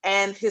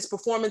 And his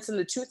performance in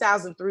the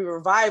 2003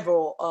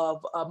 revival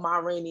of Ma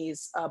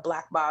Rainey's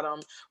Black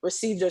Bottom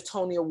received a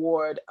Tony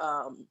Award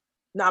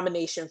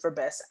nomination for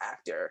Best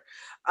Actor.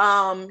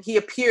 He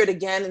appeared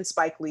again in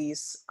Spike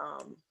Lee's,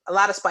 a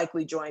lot of Spike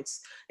Lee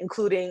joints,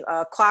 including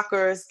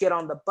Clockers, Get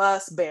on the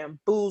Bus,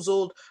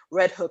 Bamboozled,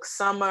 Red Hook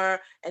Summer,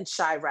 and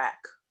Chirac.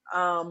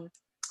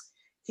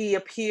 He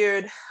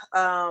appeared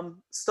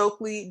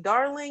Stokely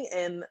Darling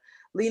and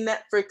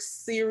Spike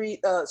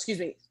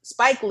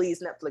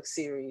Lee's Netflix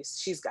series,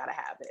 She's Gotta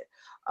Have It.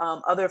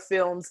 Other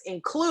films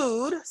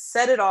include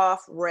Set It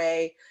Off,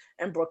 Ray,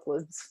 and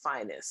Brooklyn's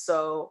Finest.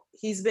 So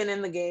he's been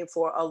in the game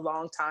for a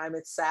long time.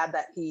 It's sad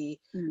that he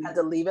had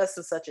to leave us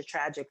in such a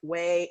tragic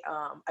way.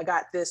 I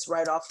got this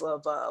right off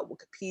of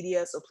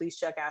Wikipedia, so please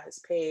check out his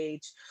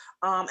page.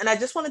 And I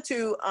just wanted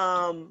to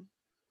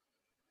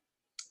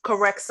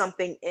correct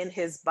something in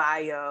his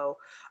bio.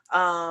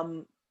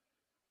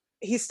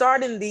 He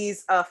starred in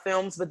these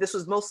films, but this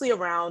was mostly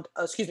around,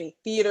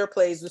 theater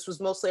plays. This was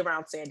mostly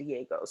around San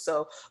Diego.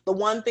 So the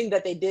one thing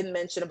that they didn't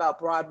mention about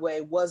Broadway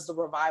was the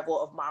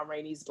revival of Ma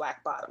Rainey's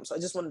Black Bottom. So I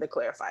just wanted to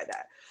clarify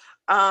that.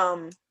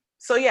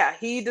 So yeah,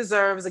 he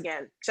deserves,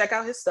 again, check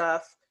out his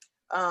stuff.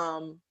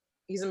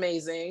 He's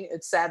amazing.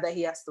 It's sad that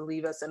he has to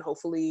leave us, and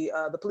hopefully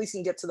the police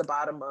can get to the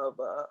bottom of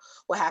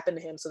what happened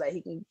to him, so that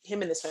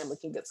him and his family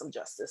can get some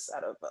justice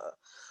out of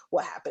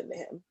what happened to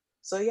him.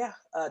 So yeah,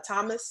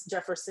 Thomas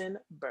Jefferson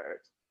Byrd.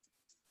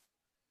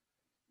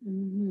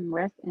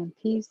 Rest in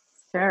peace,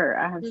 sir.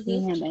 I have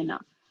seen him in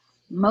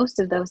most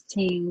of those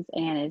teams,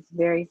 and it's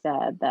very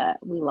sad that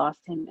we lost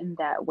him in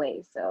that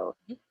way. So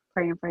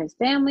praying for his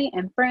family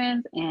and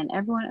friends and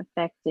everyone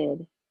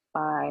affected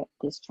by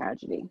this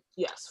tragedy.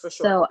 Yes, for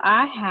sure. So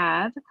I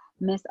have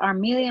Miss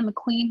Armelia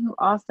McQueen, who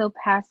also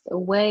passed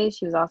away.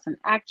 She was also an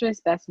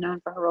actress, best known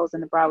for her roles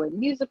in the Broadway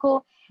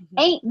musical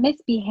Ain't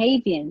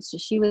Misbehavin'. So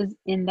she was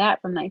in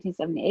that from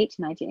 1978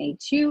 to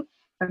 1982.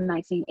 From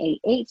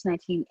 1988 to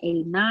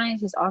 1989,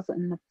 she's also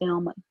in the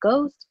film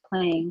Ghost,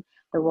 playing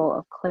the role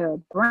of Clara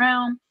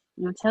Brown.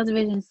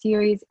 Television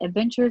series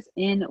Adventures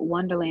in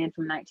Wonderland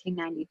from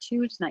 1992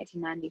 to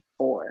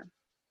 1994.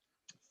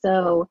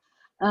 So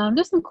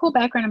just some cool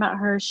background about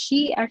her.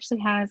 She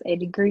actually has a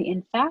degree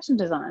in fashion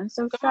design.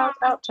 So shout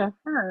out to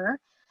her.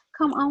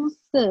 Come on,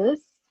 sis.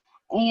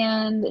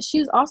 And she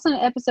was also in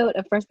an episode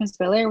of Fresh Prince of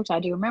Bel-Air, which I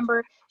do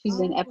remember. She's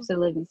in an episode of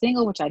Living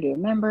Single, which I do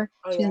remember.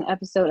 She's in an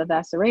episode of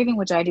That's the Raven,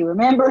 which I do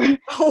remember. And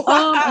she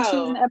was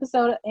in an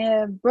episode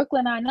of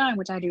Brooklyn Nine-Nine,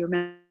 which I do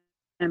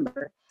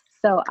remember.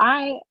 So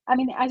I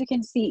mean, as you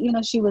can see, even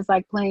though she was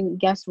like playing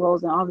guest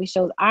roles in all these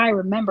shows, I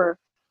remember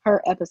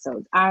her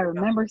episodes. I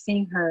remember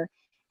seeing her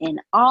in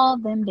all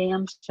them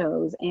damn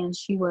shows, and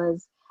she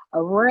was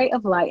a ray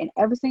of light in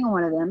every single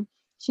one of them.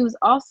 She was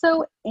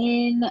also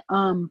in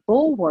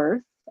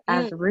Bulworth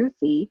as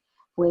Ruthie,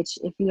 which,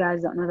 if you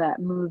guys don't know that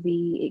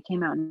movie, it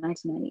came out in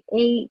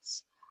 1998.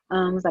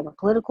 It was like a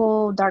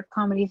political dark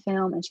comedy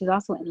film, and she was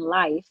also in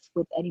Life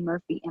with Eddie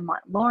Murphy and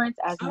Martin Lawrence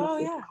as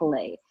Mrs.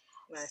 Clay.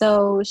 Nice.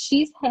 So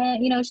she's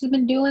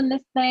been doing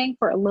this thing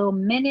for a little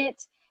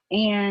minute,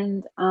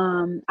 and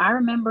I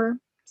remember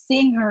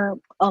seeing her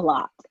a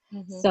lot.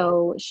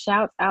 So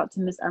shout out to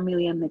Miss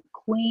Armelia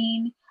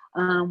McQueen.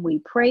 We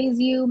praise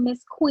you,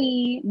 Miss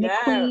Queen.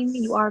 McQueen,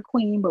 you are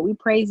queen, but we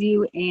praise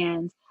you,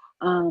 and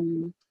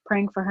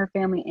praying for her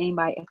family,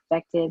 anybody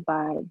affected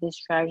by this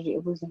tragedy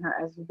of losing her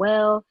as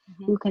well.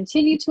 We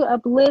continue to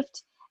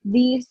uplift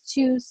these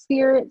two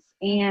spirits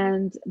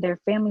and their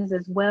families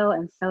as well,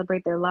 and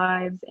celebrate their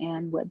lives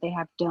and what they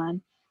have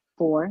done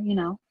for,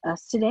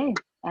 us today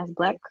as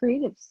Black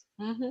creatives.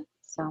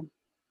 So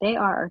they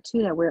are our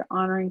two that we're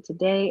honoring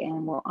today,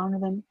 and we'll honor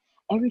them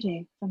every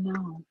day from now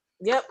on.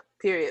 Yep.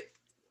 Period.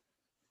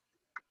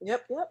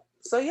 Yep.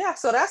 So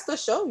that's the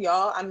show,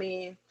 y'all. I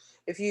mean,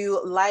 if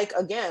you like,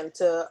 again,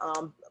 to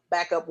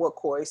back up what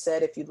Corey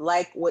said, if you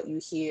like what you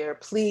hear,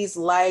 please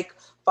like,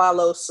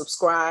 follow,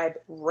 subscribe,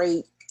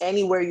 rate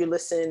anywhere you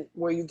listen,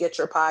 where you get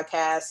your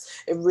podcasts.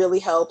 It really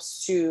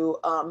helps to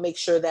make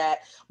sure that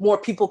more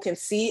people can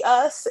see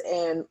us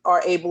and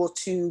are able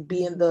to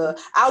be in the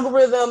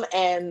algorithm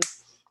and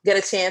get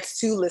a chance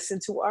to listen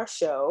to our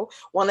show.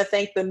 Want to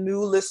thank the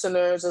new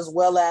listeners as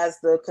well as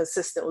the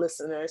consistent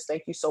listeners.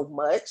 Thank you so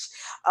much.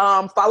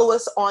 Follow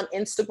us on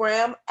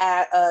Instagram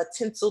at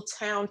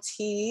Tinseltown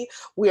Tea.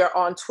 We are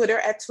on Twitter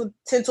at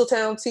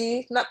Tinseltown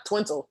Tea, not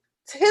Twintle.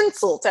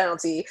 Tinseltown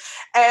Tea,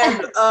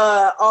 and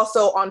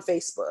also on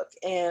Facebook.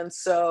 And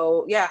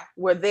so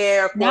we're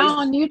there. Now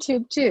on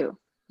YouTube too.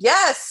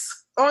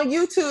 Yes, on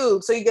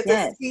YouTube, so you get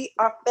to see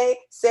our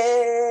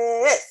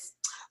faces.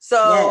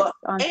 So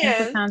on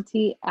Tinseltown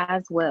Tea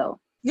as well.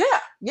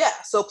 Yeah.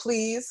 So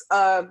please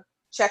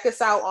check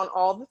us out on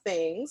all the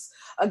things.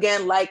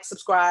 Again, like,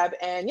 subscribe,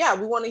 and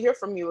we want to hear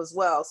from you as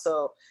well.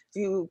 So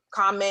if you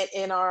comment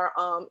in our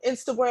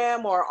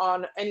Instagram or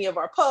on any of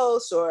our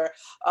posts or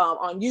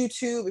on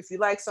YouTube, if you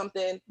like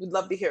something, we'd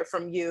love to hear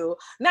from you.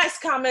 Nice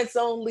comments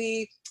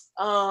only.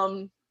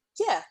 And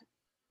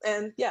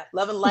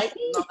love and light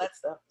and all that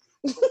stuff.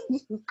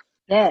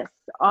 Yes.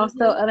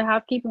 Also, other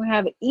housekeeping, we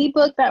have an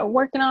ebook that we're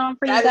working on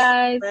for you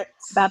guys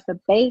about the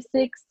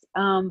basics,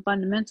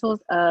 fundamentals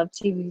of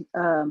TV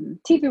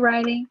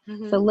writing.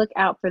 So look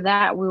out for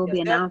that. We will be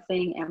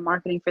announcing and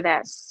marketing for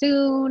that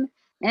soon.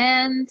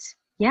 And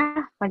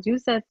like you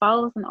said,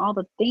 follow us on all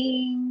the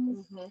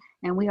things.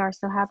 And we are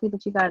so happy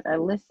that you guys are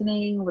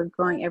listening. We're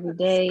growing every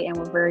day, and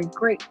we're very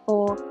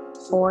grateful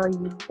for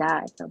you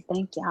guys. So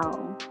thank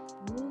y'all.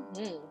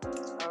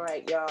 All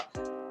right, y'all.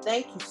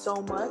 Thank you so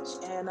much.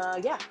 And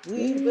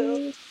we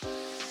will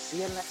see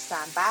you next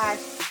time. Bye.